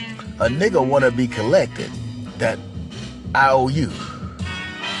 A nigga wanna be collected. That IOU.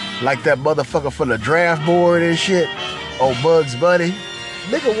 Like that motherfucker from the draft board and shit. Oh, Bugs Bunny.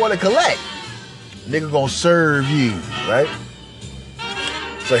 Nigga wanna collect. Nigga gonna serve you, right?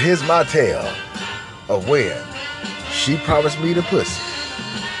 So here's my tale of when she promised me the pussy.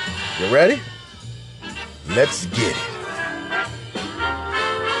 You ready? Let's get it.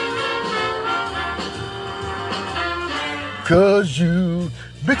 Cause you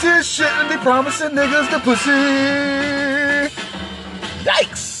bitches shouldn't be promising niggas the pussy.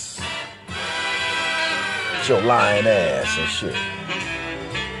 Yikes. It's your lying ass and shit.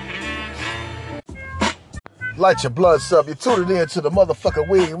 Light your blood sub. You tuned in to the motherfucking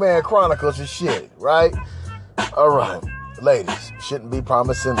Wingman Chronicles and shit, right? Alright. Ladies, shouldn't be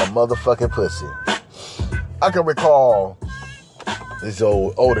promising the motherfucking pussy. I can recall this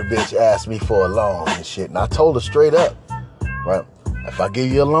older bitch asked me for a loan and shit, and I told her straight up, right? If I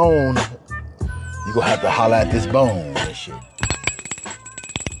give you a loan, you gonna have to holler at this bone and shit.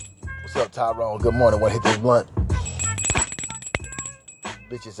 What's up, Tyrone? Good morning. Wanna hit this blunt?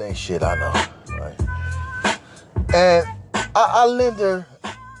 Bitches ain't shit, I know, right? And I lend her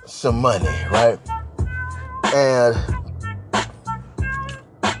some money, right? And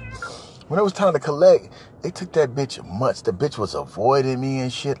when it was time to collect, it took that bitch months. The bitch was avoiding me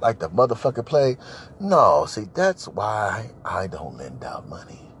and shit like the motherfucking plague. No, see, that's why I don't lend out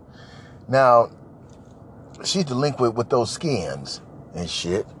money. Now, she's delinquent with those skins and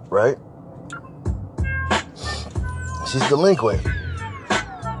shit, right? She's delinquent,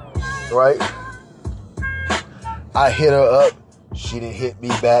 right? I hit her up. She didn't hit me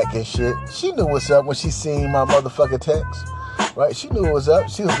back and shit. She knew what's up when she seen my motherfucking text. Right? She knew what was up.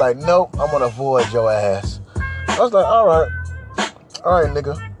 She was like, nope, I'm gonna avoid your ass. I was like, all right,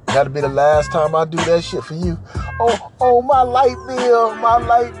 nigga. That'll be the last time I do that shit for you. Oh, my light bill.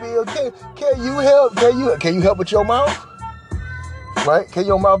 Can you help? Can you help with your mouth? Right? Can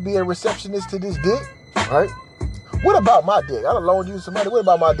your mouth be a receptionist to this dick? Right? What about my dick? I done loaned you some money. What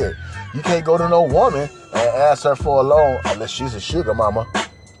about my dick? You can't go to no woman and ask her for a loan unless she's a sugar mama.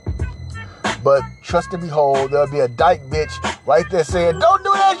 But trust and behold, there'll be a dyke bitch right there saying, don't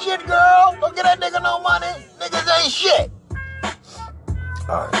do that shit, girl. Don't get that nigga no money. Niggas ain't shit.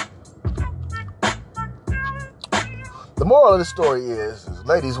 All right. The moral of the story is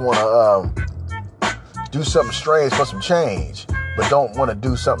ladies want to do something strange for some change, but don't want to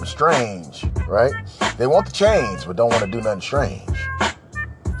do something strange, right? They want the change, but don't want to do nothing strange.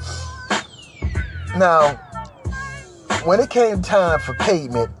 Now, when it came time for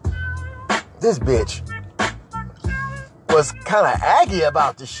payment, this bitch was kind of aggy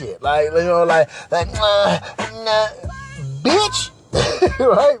about the shit. Like, you know, like, nah, bitch.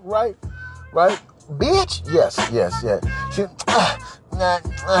 right. Bitch. Yes. She,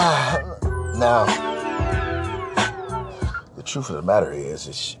 now, the truth of the matter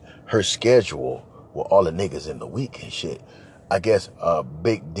is her schedule with all the niggas in the week and shit. I guess,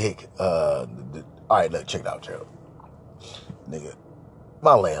 big dick, all right, look, check it out, Joe. Nigga,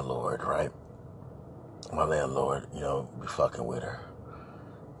 my landlord, right? My landlord, you know, be fucking with her.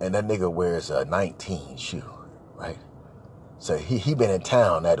 And that nigga wears a 19 shoe, right? So he been in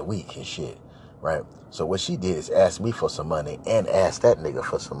town that week and shit, right? So what she did is ask me for some money and ask that nigga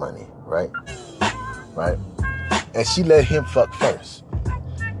for some money, right? Right? And she let him fuck first.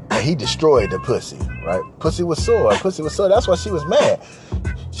 And he destroyed the pussy, right? Pussy was sore. That's why she was mad.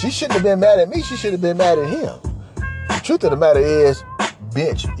 She shouldn't have been mad at me. She should have been mad at him. The truth of the matter is,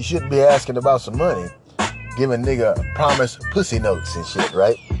 bitch, you shouldn't be asking about some money. Giving nigga promise pussy notes and shit,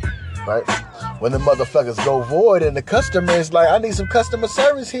 right? Right? When the motherfuckers go void and the customer is like, I need some customer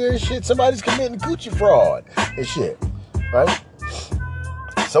service here and shit. Somebody's committing coochie fraud and shit, right?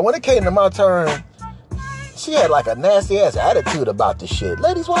 So when it came to my turn, she had like a nasty ass attitude about this shit.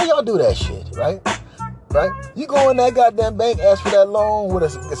 Ladies, why y'all do that shit, right? Right? You go in that goddamn bank, ask for that loan with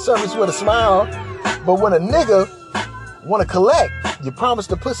a service with a smile, but when a nigga want to collect, you promise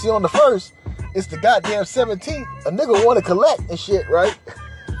the pussy on the first, it's the goddamn 17th. A nigga want to collect and shit, right?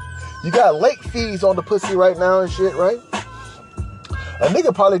 You got late fees on the pussy right now and shit, right? A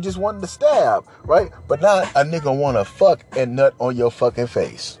nigga probably just wanted to stab, right? But now a nigga want to fuck and nut on your fucking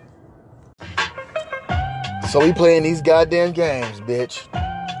face. So we playing these goddamn games, bitch.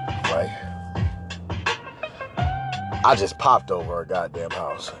 Right? I just popped over her goddamn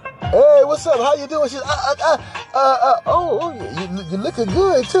house. Hey, what's up? How you doing? She's, you looking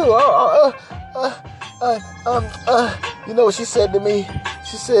good too. You know what she said to me?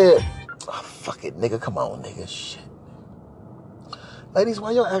 She said, oh, fuck it, nigga. Come on, nigga. Shit. Ladies,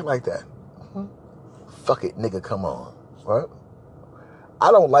 why y'all act like that? Fuck it, nigga. Come on. Right?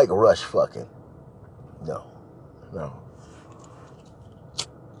 I don't like rush fucking. No.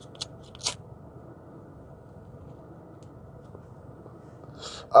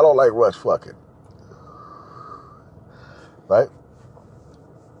 I don't like rush fucking. Right?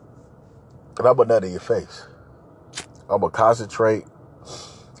 And I'm a nut in your face. I'm going to concentrate.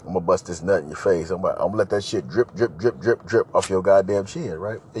 I'm going to bust this nut in your face. I'm going to let that shit drip off your goddamn chin,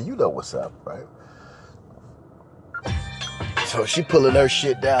 right? And you know what's up, right? So she pulling her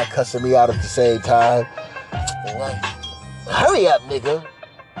shit down, cussing me out at the same time. Like, hurry up, nigga.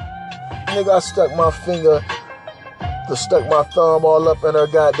 Nigga, I stuck my thumb all up in her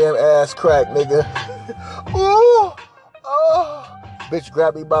goddamn ass crack, nigga. Ooh, oh. Bitch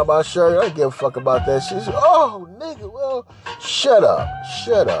grabbed me by my shirt. I don't give a fuck about that shit. Oh, nigga, well, shut up.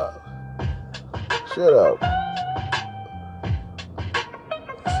 Shut up,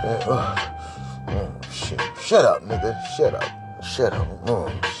 nigga. Shut up. Shit,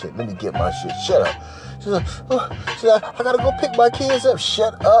 let me get my shit. Shut up. She's like, I gotta go pick my kids up.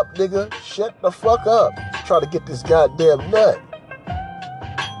 Shut up, nigga. Shut the fuck up. Try to get this goddamn nut.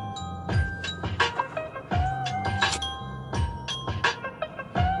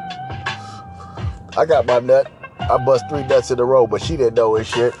 I got my nut. I bust 3 nuts in a row, but she didn't know it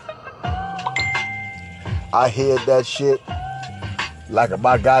shit. I hid that shit like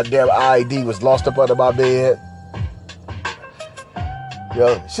my goddamn ID was lost up under my bed.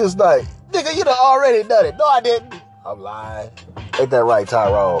 Yo, she was like, nigga, you done already done it. No, I didn't. I'm lying. Ain't that right,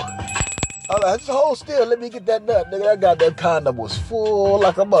 Tyrone? I'm like, just hold still. Let me get that nut. Nigga, that goddamn condom was full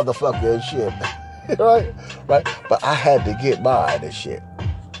like a motherfucker and shit. Right? But I had to get mine and shit.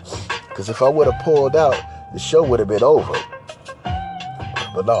 Because if I would have pulled out, the show would have been over.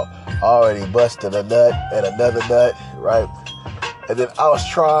 But no, I already busted a nut and another nut, right? And then I was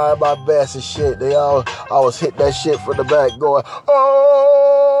trying my best and shit. I was hitting that shit from the back going, oh!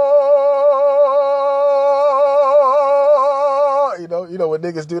 You know when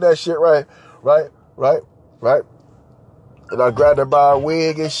niggas do that shit, right? And I grabbed her by her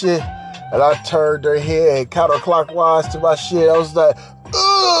wig and shit. And I turned her head counterclockwise to my shit. I was like,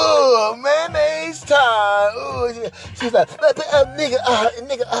 ugh! ooh, mayonnaise time. Ooh, she's like, nigga,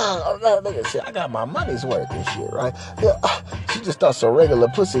 shit. I got my money's worth and shit, right? Yeah, she just thought some regular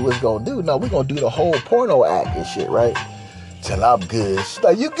pussy was gonna do. No, we gonna do the whole porno act and shit, right? Till I'm good. She's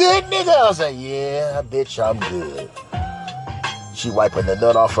like, you good, nigga? I was like, yeah, bitch, I'm good. She wiping the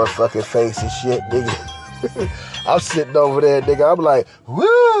nut off her fucking face and shit, nigga. I'm sitting over there, nigga. I'm like,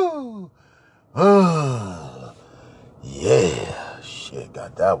 woo! Yeah, shit,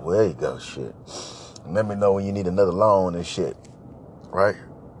 got that. There you go, shit. Let me know when you need another loan and shit, right?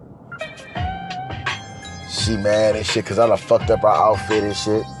 She mad and shit because I done fucked up her outfit and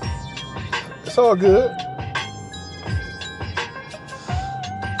shit. It's all good.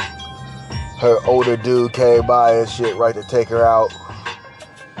 Her older dude came by and shit, right, to take her out.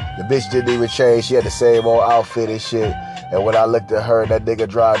 The bitch didn't even change. She had the same old outfit and shit. And when I looked at her and that nigga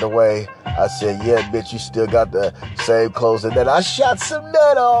drive away, I said, yeah, bitch, you still got the same clothes. And then I shot some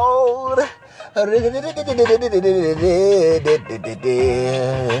nut on. But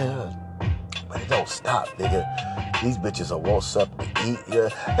it don't stop, nigga. These bitches will want something to eat.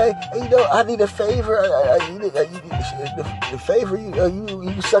 Hey, you know, I need a favor. The favor,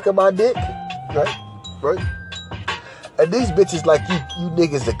 you sucking my dick, right? And these bitches like you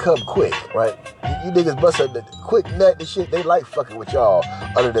niggas that come quick, right? You niggas bust a quick nut and shit. They like fucking with y'all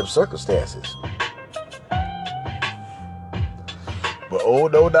under them circumstances. But oh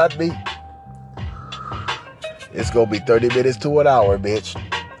no, not me. It's gonna be 30 minutes to an hour, bitch.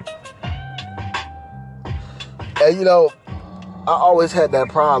 And you know, I always had that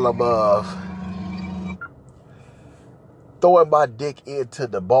problem of throwing my dick into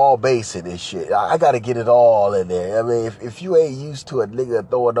the ball basin and shit. I gotta get it all in there. I mean, if you ain't used to a nigga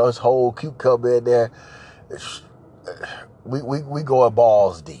throwing those whole cucumber in there, we going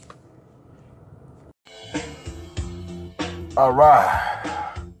balls deep. All right.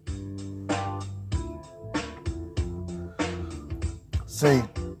 See,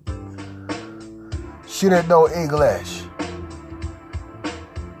 she didn't know English,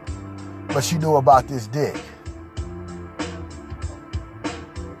 but she knew about this dick.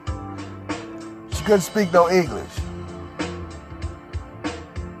 She couldn't speak no English,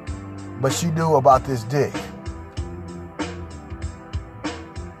 but she knew about this dick.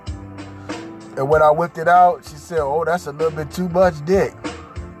 And when I whipped it out, she said, oh, that's a little bit too much dick.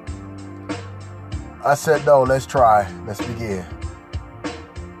 I said, no, let's try. Let's begin.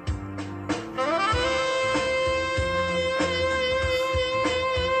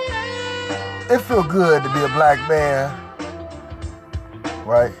 It feel good to be a black man,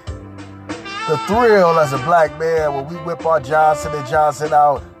 right? The thrill as a black man when we whip our Johnson & Johnson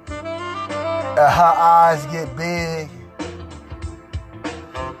out and her eyes get big.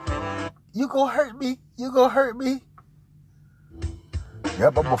 You gonna hurt me? You gonna hurt me?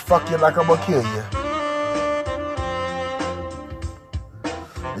 Yep, I'm gonna fuck you like I'm gonna kill you.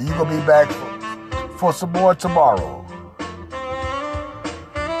 And you gonna be back for some more tomorrow.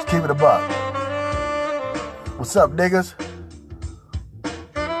 Just keep it a buck. What's up, niggas?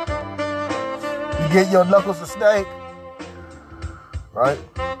 You get your knuckles a snake, right?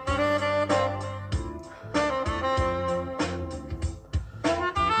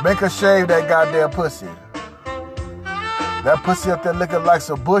 Make her shave that goddamn pussy. That pussy up there looking like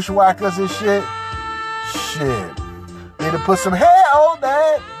some bushwhackers and shit. Shit. Need to put some hair on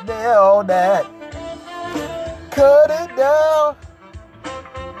that. Hair on that. Cut it down.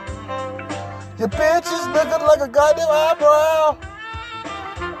 Your bitch is looking like a goddamn eyebrow.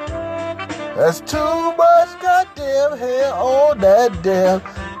 That's too much goddamn hair on that damn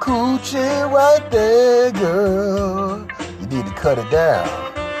coochie right there, girl. You need to cut it down.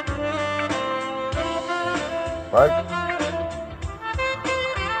 Right?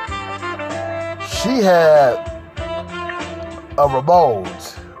 She had a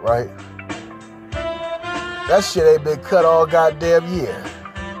Ramones, right? That shit ain't been cut all goddamn year.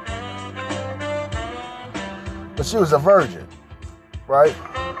 But she was a virgin, right?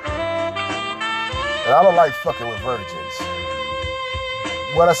 And I don't like fucking with virgins.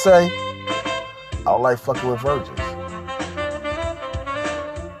 What I say? I don't like fucking with virgins.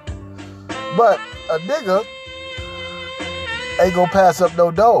 But a nigga ain't gonna pass up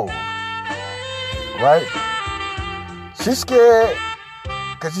no dough, right? She's scared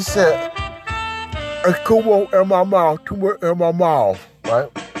because she said, it's too much in my mouth, too much in my mouth, right?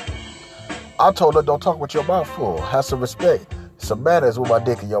 I told her, don't talk with your mouth full. Have some respect. Some manners with my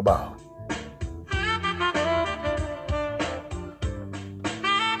dick in your mouth.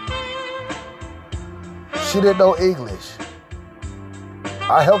 She didn't know English.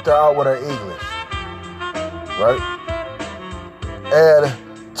 I helped her out with her English, right? And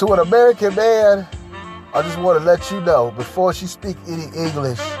To an American man, I just want to let you know, before she speak any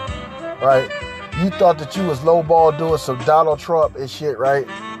English, right? You thought that you was lowball doing some Donald Trump and shit, right?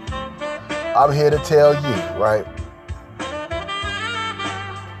 I'm here to tell you, right?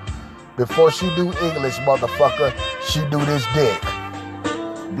 Before she do English, motherfucker, she do this dick.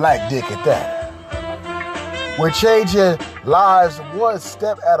 Black dick at that. We're changing lives one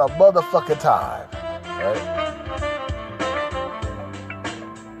step at a motherfucking time, right?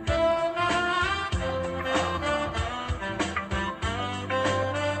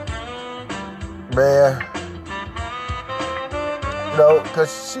 Man, you know,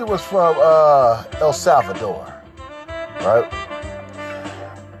 because she was from El Salvador, right?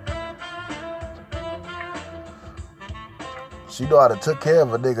 She know how to take care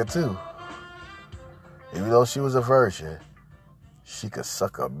of a nigga too. Even though she was a virgin, she could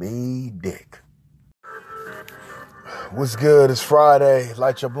suck a mean dick. What's good? It's Friday.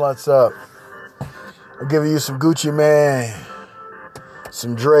 Light your blunts up. I'm giving you some Gucci Mane,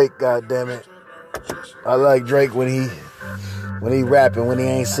 some Drake, goddammit. I like Drake when he rapping, when he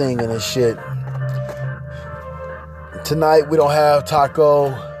ain't singing and shit. Tonight we don't have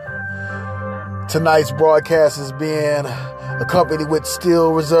Taco. Tonight's broadcast is being accompanied with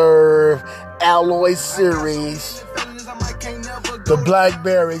Steel Reserve Alloy Series. The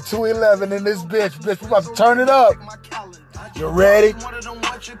Blackberry 211 in this bitch. Bitch, we about to turn it up. You ready?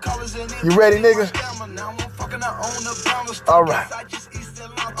 You ready, nigga? All right. That's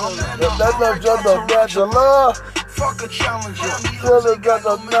just a bunch of love. Fuck a challenger. Really got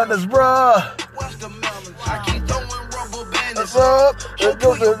no manners, bruh. What's up?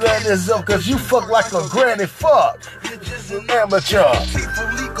 Cause you fuck like a granny fuck. Amateur.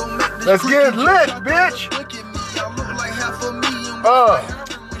 Let's get lit, bitch.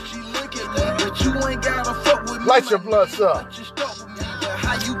 Light your blunts up.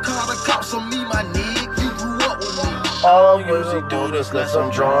 All I usually do is let I'm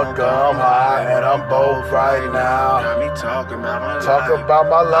drunk, I'm high, and I'm both right now. Got me talking about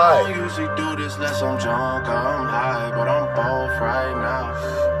my life. I don't usually do this unless I'm drunk, I'm high, but I'm both right now.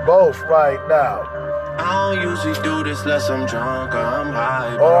 Both right now. I don't usually do this unless I'm drunk, I'm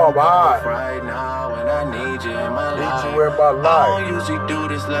high, but I'm both right now, and I need you in my life. I don't usually do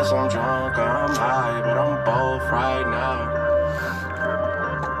this unless I'm drunk, I'm high, but I'm both right now.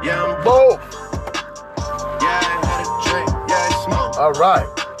 Yeah, I'm both. All right.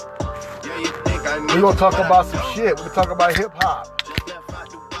 We're going to talk about some shit. We're going to talk about hip hop.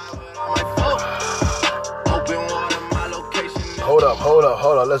 Hold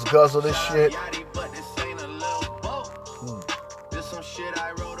up. Let's guzzle this shit.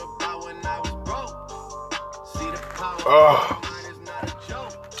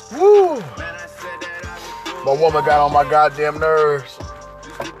 Woo. My woman got on my goddamn nerves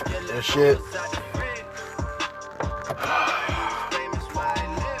and shit.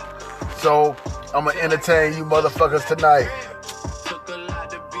 So, I'm going to entertain you motherfuckers tonight.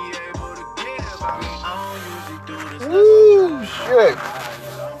 Woo, shit.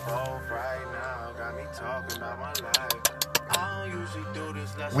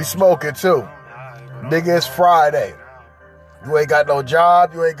 We smoking too. Nigga, it's Friday. You ain't got no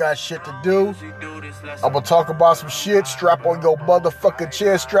job. You ain't got shit to do. I'm going to talk about some shit. Strap on your motherfucking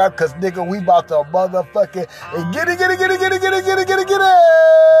chair strap. Because, nigga, we about to motherfucking get it.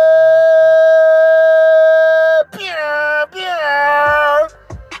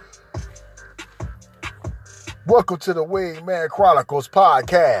 Welcome to the Wingman Chronicles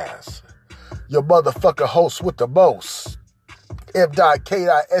podcast. Your motherfucker host with the most.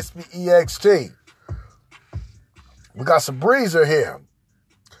 M.K.SPEXT. We got some breezer here.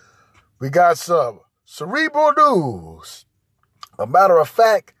 We got some cerebral news. A matter of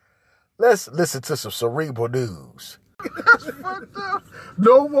fact, let's listen to some cerebral news. That's fucked up.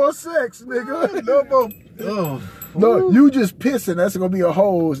 No more sex, nigga. No more. No, you just pissing. That's gonna be a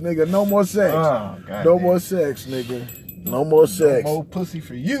hose, nigga. No more sex. Oh, no more sex, nigga. No more sex. No more pussy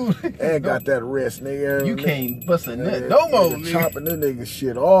for you. Ain't got that rest, nigga. You can't bust a nut. No more, nigga. Chopping the nigga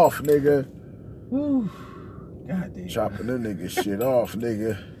shit off, nigga. Woo. Goddamn. Chopping the nigga shit off,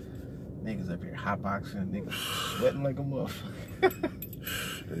 nigga. Niggas up here hotboxing, niggas sweating like a motherfucker.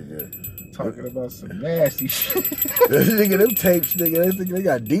 Nigga. Talking about some nasty shit. Nigga, them tapes, nigga, they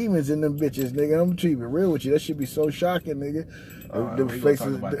got demons in them bitches, nigga. I'm keeping it real with you. That should be so shocking, nigga. Them faces.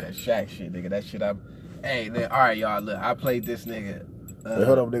 Talking about that Shaq shit, nigga. That shit Hey, all right, y'all. Look, I played this nigga. Hey,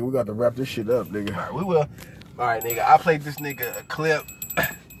 hold up, nigga. We got to wrap this shit up, nigga. All right, we will. All right, nigga. I played this nigga a clip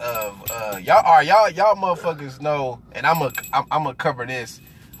of y'all motherfuckers know, and I'm gonna cover this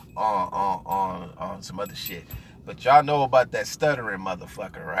on some other shit. But y'all know about that stuttering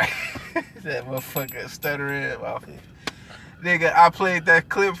motherfucker, right? That motherfucker stuttering. Nigga, I played that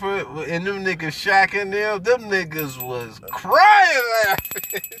clip for it, and them niggas shacking them niggas was crying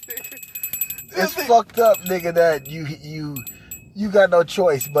laughing. It's fucked up, nigga, that you got no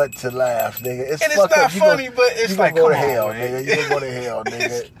choice but to laugh, nigga. It's not funny, but it's like, go come to hell, on, nigga. You gonna go to hell,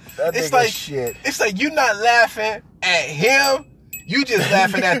 nigga. That it's nigga like shit. It's like you not laughing at him. You just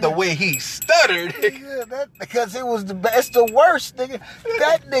laughing at the way he stuttered. Yeah, because it was it's the worst, nigga.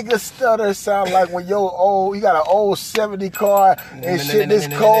 That nigga stutter sound like when you got an old 70 car and shit this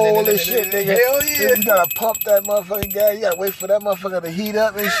cold and shit, nigga. Hell yeah. You gotta pump that motherfucking gas. You gotta wait for that motherfucker to heat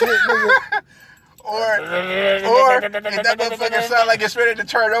up and shit, nigga. Or if that motherfucker sound like it's ready to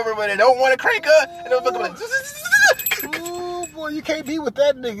turn over, but it don't want to crank up, and the motherfucker like, ooh, boy, you can't be with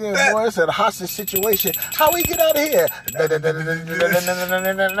that nigga, boy. It's a hostage situation. How we get out of here? It's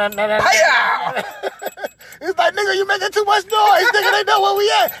like, nigga, you making too much noise. Nigga, they know where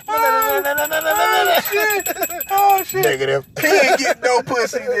we at. Oh, shit. Negative. He ain't getting no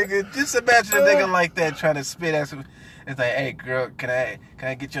pussy, nigga. Just imagine a nigga like that trying to spit at some. It's like, hey, girl, can I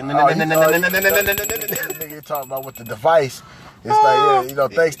get your... Nigga, you talking about with the device. It's like, yeah,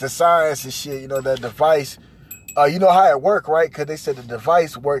 thanks to science and shit, that device... you know how it work, right? Because they said the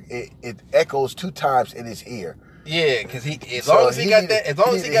device work, it echoes 2 times in his ear. Yeah, because as long as he got that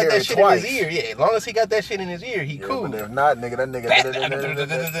shit in his ear, as long as he got that shit in his ear, he cool. But if not, nigga, that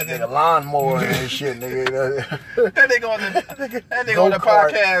nigga lawnmower and shit, nigga. That nigga on the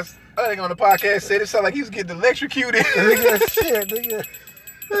podcast. That nigga on the podcast said it sounded like he was getting electrocuted. Nigga, shit, nigga.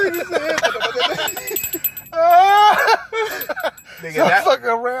 Nigga, that fucking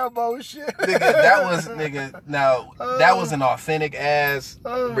Rambo shit. That was an authentic ass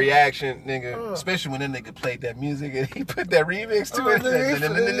reaction, nigga. Especially when that nigga played that music and he put that remix to it.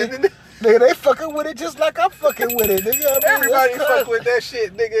 Nigga, they fucking with it just like I'm fucking with it, nigga. Everybody fuck with that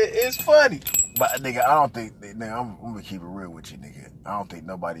shit, nigga. It's funny. But nigga, I don't think, nigga, I'm gonna keep it real with you, nigga. I don't think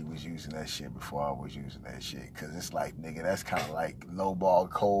nobody was using that shit before I was using that shit. Cause it's like, nigga, that's kind of like lowball,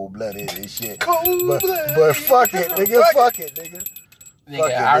 cold-blooded and shit. Cold-blooded. But fuck it, nigga. Fuck it,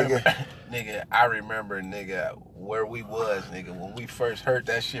 nigga. I remember, nigga, where we was, nigga, when we first heard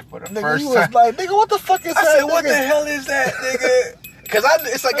that shit for the nigga, first you time. Was like, nigga, what the fuck is that? I said, nigga? What the hell is that, nigga? Cause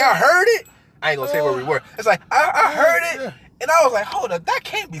it's like I heard it. I ain't gonna say where we were. It's like I heard it. And I was like, hold up, that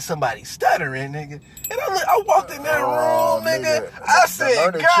can't be somebody stuttering, nigga. And I walked in that room, nigga. I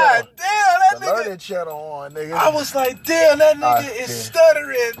said, God damn, that nigga. Learning channel on, nigga. I was like, damn, that nigga is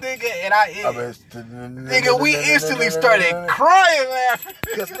stuttering, nigga. And nigga, we instantly started crying laughing.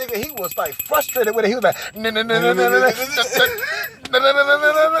 Because, nigga, he was like frustrated with it. He was like, nigga.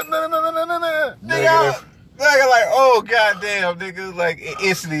 Nigga, like, oh, goddamn, nigga. Like,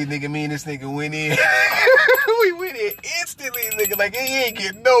 instantly, nigga, me and this nigga went in. We went in instantly, nigga. Like, he ain't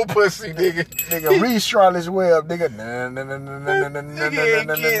getting no pussy, nigga. Nigga, restart his web, nigga. Nigga ain't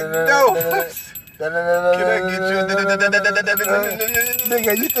getting no pussy. Can I get you?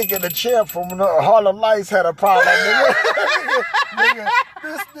 Nigga, you thinking the champ from Harlem Lights had a problem, nigga? Nigga,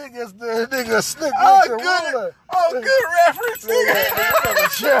 this nigga's the nigga Slick Richard Ruler. Oh, good reference, nigga. The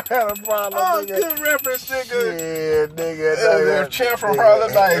champ had a problem, nigga. Good reference, nigga. Yeah, nigga. The champ from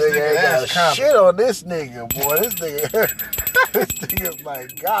Harlem Lights, nigga. That's common. Shit on this nigga, boy. This nigga's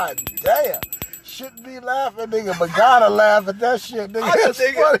like, God damn. Shouldn't be laughing, nigga, but gotta laugh at that shit, nigga. It's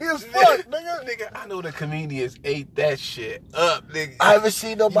funny as fuck, nigga. Nigga, I know the comedians ate that shit up, nigga. I haven't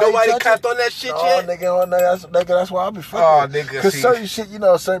seen nobody copped on that shit yet? Nigga, that's why I be fucking. Oh, nigga. Because certain shit,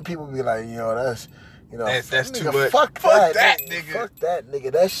 certain people be like, that's that's nigga, too much. Fuck that, nigga. Fuck that,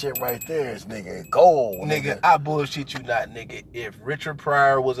 nigga. That shit right there is, nigga, gold. Nigga, I bullshit you not, nigga. If Richard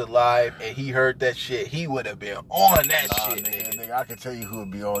Pryor was alive and he heard that shit, he would have been on that shit, nigga. I can tell you who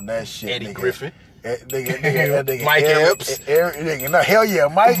would be on that shit, Eddie nigga. Griffin. Nigga, Mike Epps. Nigga, hell yeah,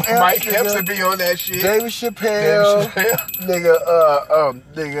 Mike Epps. Mike Epps would be on that shit. David Chappelle.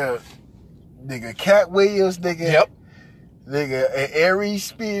 Nigga, Cat Williams, nigga. Yep. Nigga, Aries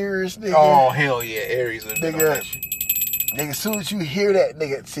Spears, nigga. Oh, hell yeah, Aries would be on that shit. Nigga, as soon as you hear that,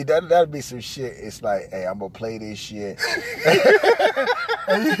 nigga, see, that'd be some shit. It's like, hey, I'm gonna play this shit. You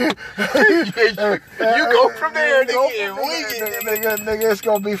go from there, nigga. Nigga, it's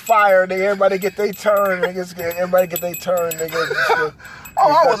gonna be fire, nigga. Everybody get their turn, nigga.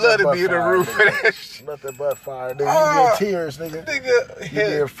 I would love to be in the room for that shit. Nothing but fire, nigga. You get tears, nigga. You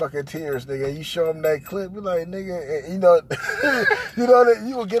get fucking tears, nigga. You show them that clip, be like, nigga,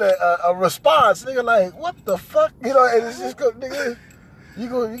 you will get a response, nigga, like, what the fuck? And it's just go, nigga, you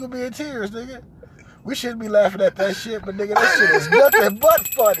gonna be in tears, nigga. We shouldn't be laughing at that shit, but nigga, that shit is nothing but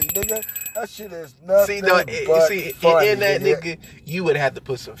funny, nigga. That shit is nothing. See, funny, in that nigga, you would have to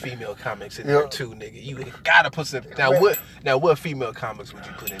put some female comics in there too, nigga. You gotta put some. Now what female comics would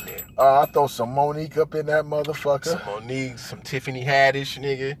you put in there? I throw some Monique up in that motherfucker. Some Monique, some Tiffany Haddish,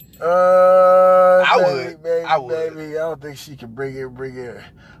 nigga. I would. Maybe. I don't think she can bring it.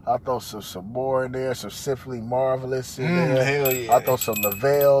 I'll throw some more in there, some Simply Marvelous in there. Hell yeah. I'll throw some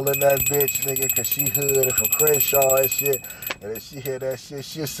Lavelle in that bitch, nigga, because she hood and from Crenshaw and shit. And if she hear that shit,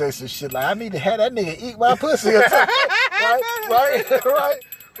 she'll say some shit like, I need to have that nigga eat my pussy or something. right?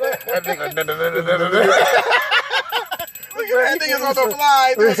 That nigga, Look at that nigga's on the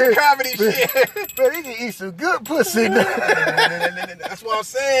fly doing some comedy shit. Man, he can eat some good pussy. That's what I'm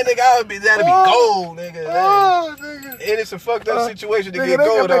saying, nigga. That'd be gold, nigga. Nigga. And it's a fucked up situation to nigga, get they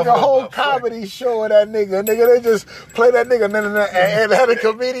gold can off make a whole comedy show of that nigga. Nigga, they just play that nigga and have a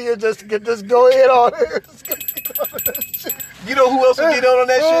comedian just go in on it. You know who else would get on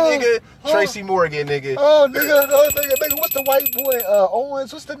that shit, nigga? Tracy Morgan, nigga. Nigga, what's the white boy?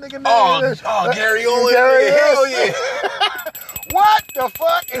 Owens. What's the nigga name? Gary Owens. Gary nigga, hell yeah. What the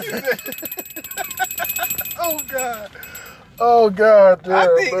fuck is it? Oh God, damn,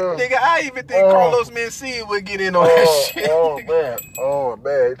 I even think Carlos Mencia would get in on that shit. Oh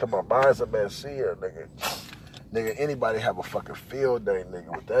man, you talking about Biza Mencia, nigga. Nigga, anybody have a fucking field day,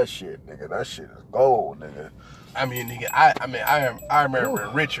 nigga, with that shit, nigga. That shit is gold, nigga. I mean, nigga, I remember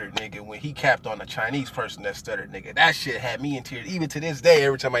Richard, nigga, when he capped on a Chinese person that stuttered, nigga. That shit had me in tears. Even to this day,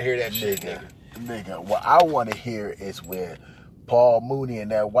 every time I hear that shit, nigga. Nigga, what I want to hear is when Paul Mooney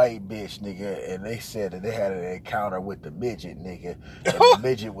and that white bitch, nigga, and they said that they had an encounter with the midget, nigga, and the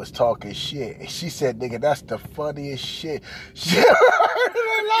midget was talking shit. And she said, nigga, that's the funniest shit she ever heard in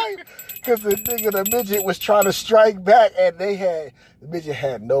her life. Because the midget was trying to strike back, and the midget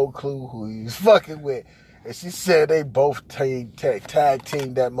had no clue who he was fucking with. And she said they both tag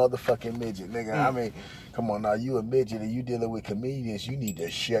teamed that motherfucking midget, nigga. I mean, come on now, you a midget and you dealing with comedians, you need to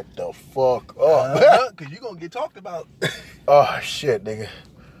shut the fuck up. Because you going to get talked about. Oh, shit, nigga.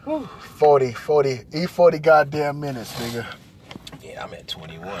 40 goddamn minutes, nigga. Yeah, I'm at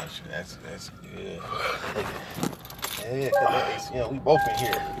 21. So that's good. Yeah, because we both in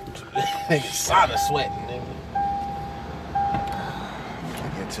here. Nigga, sauna sweating, nigga.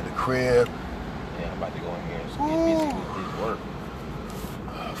 Get to the crib. Yeah, I'm about to go in here and get busy with this work.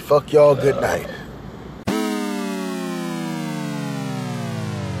 Fuck y'all, good night.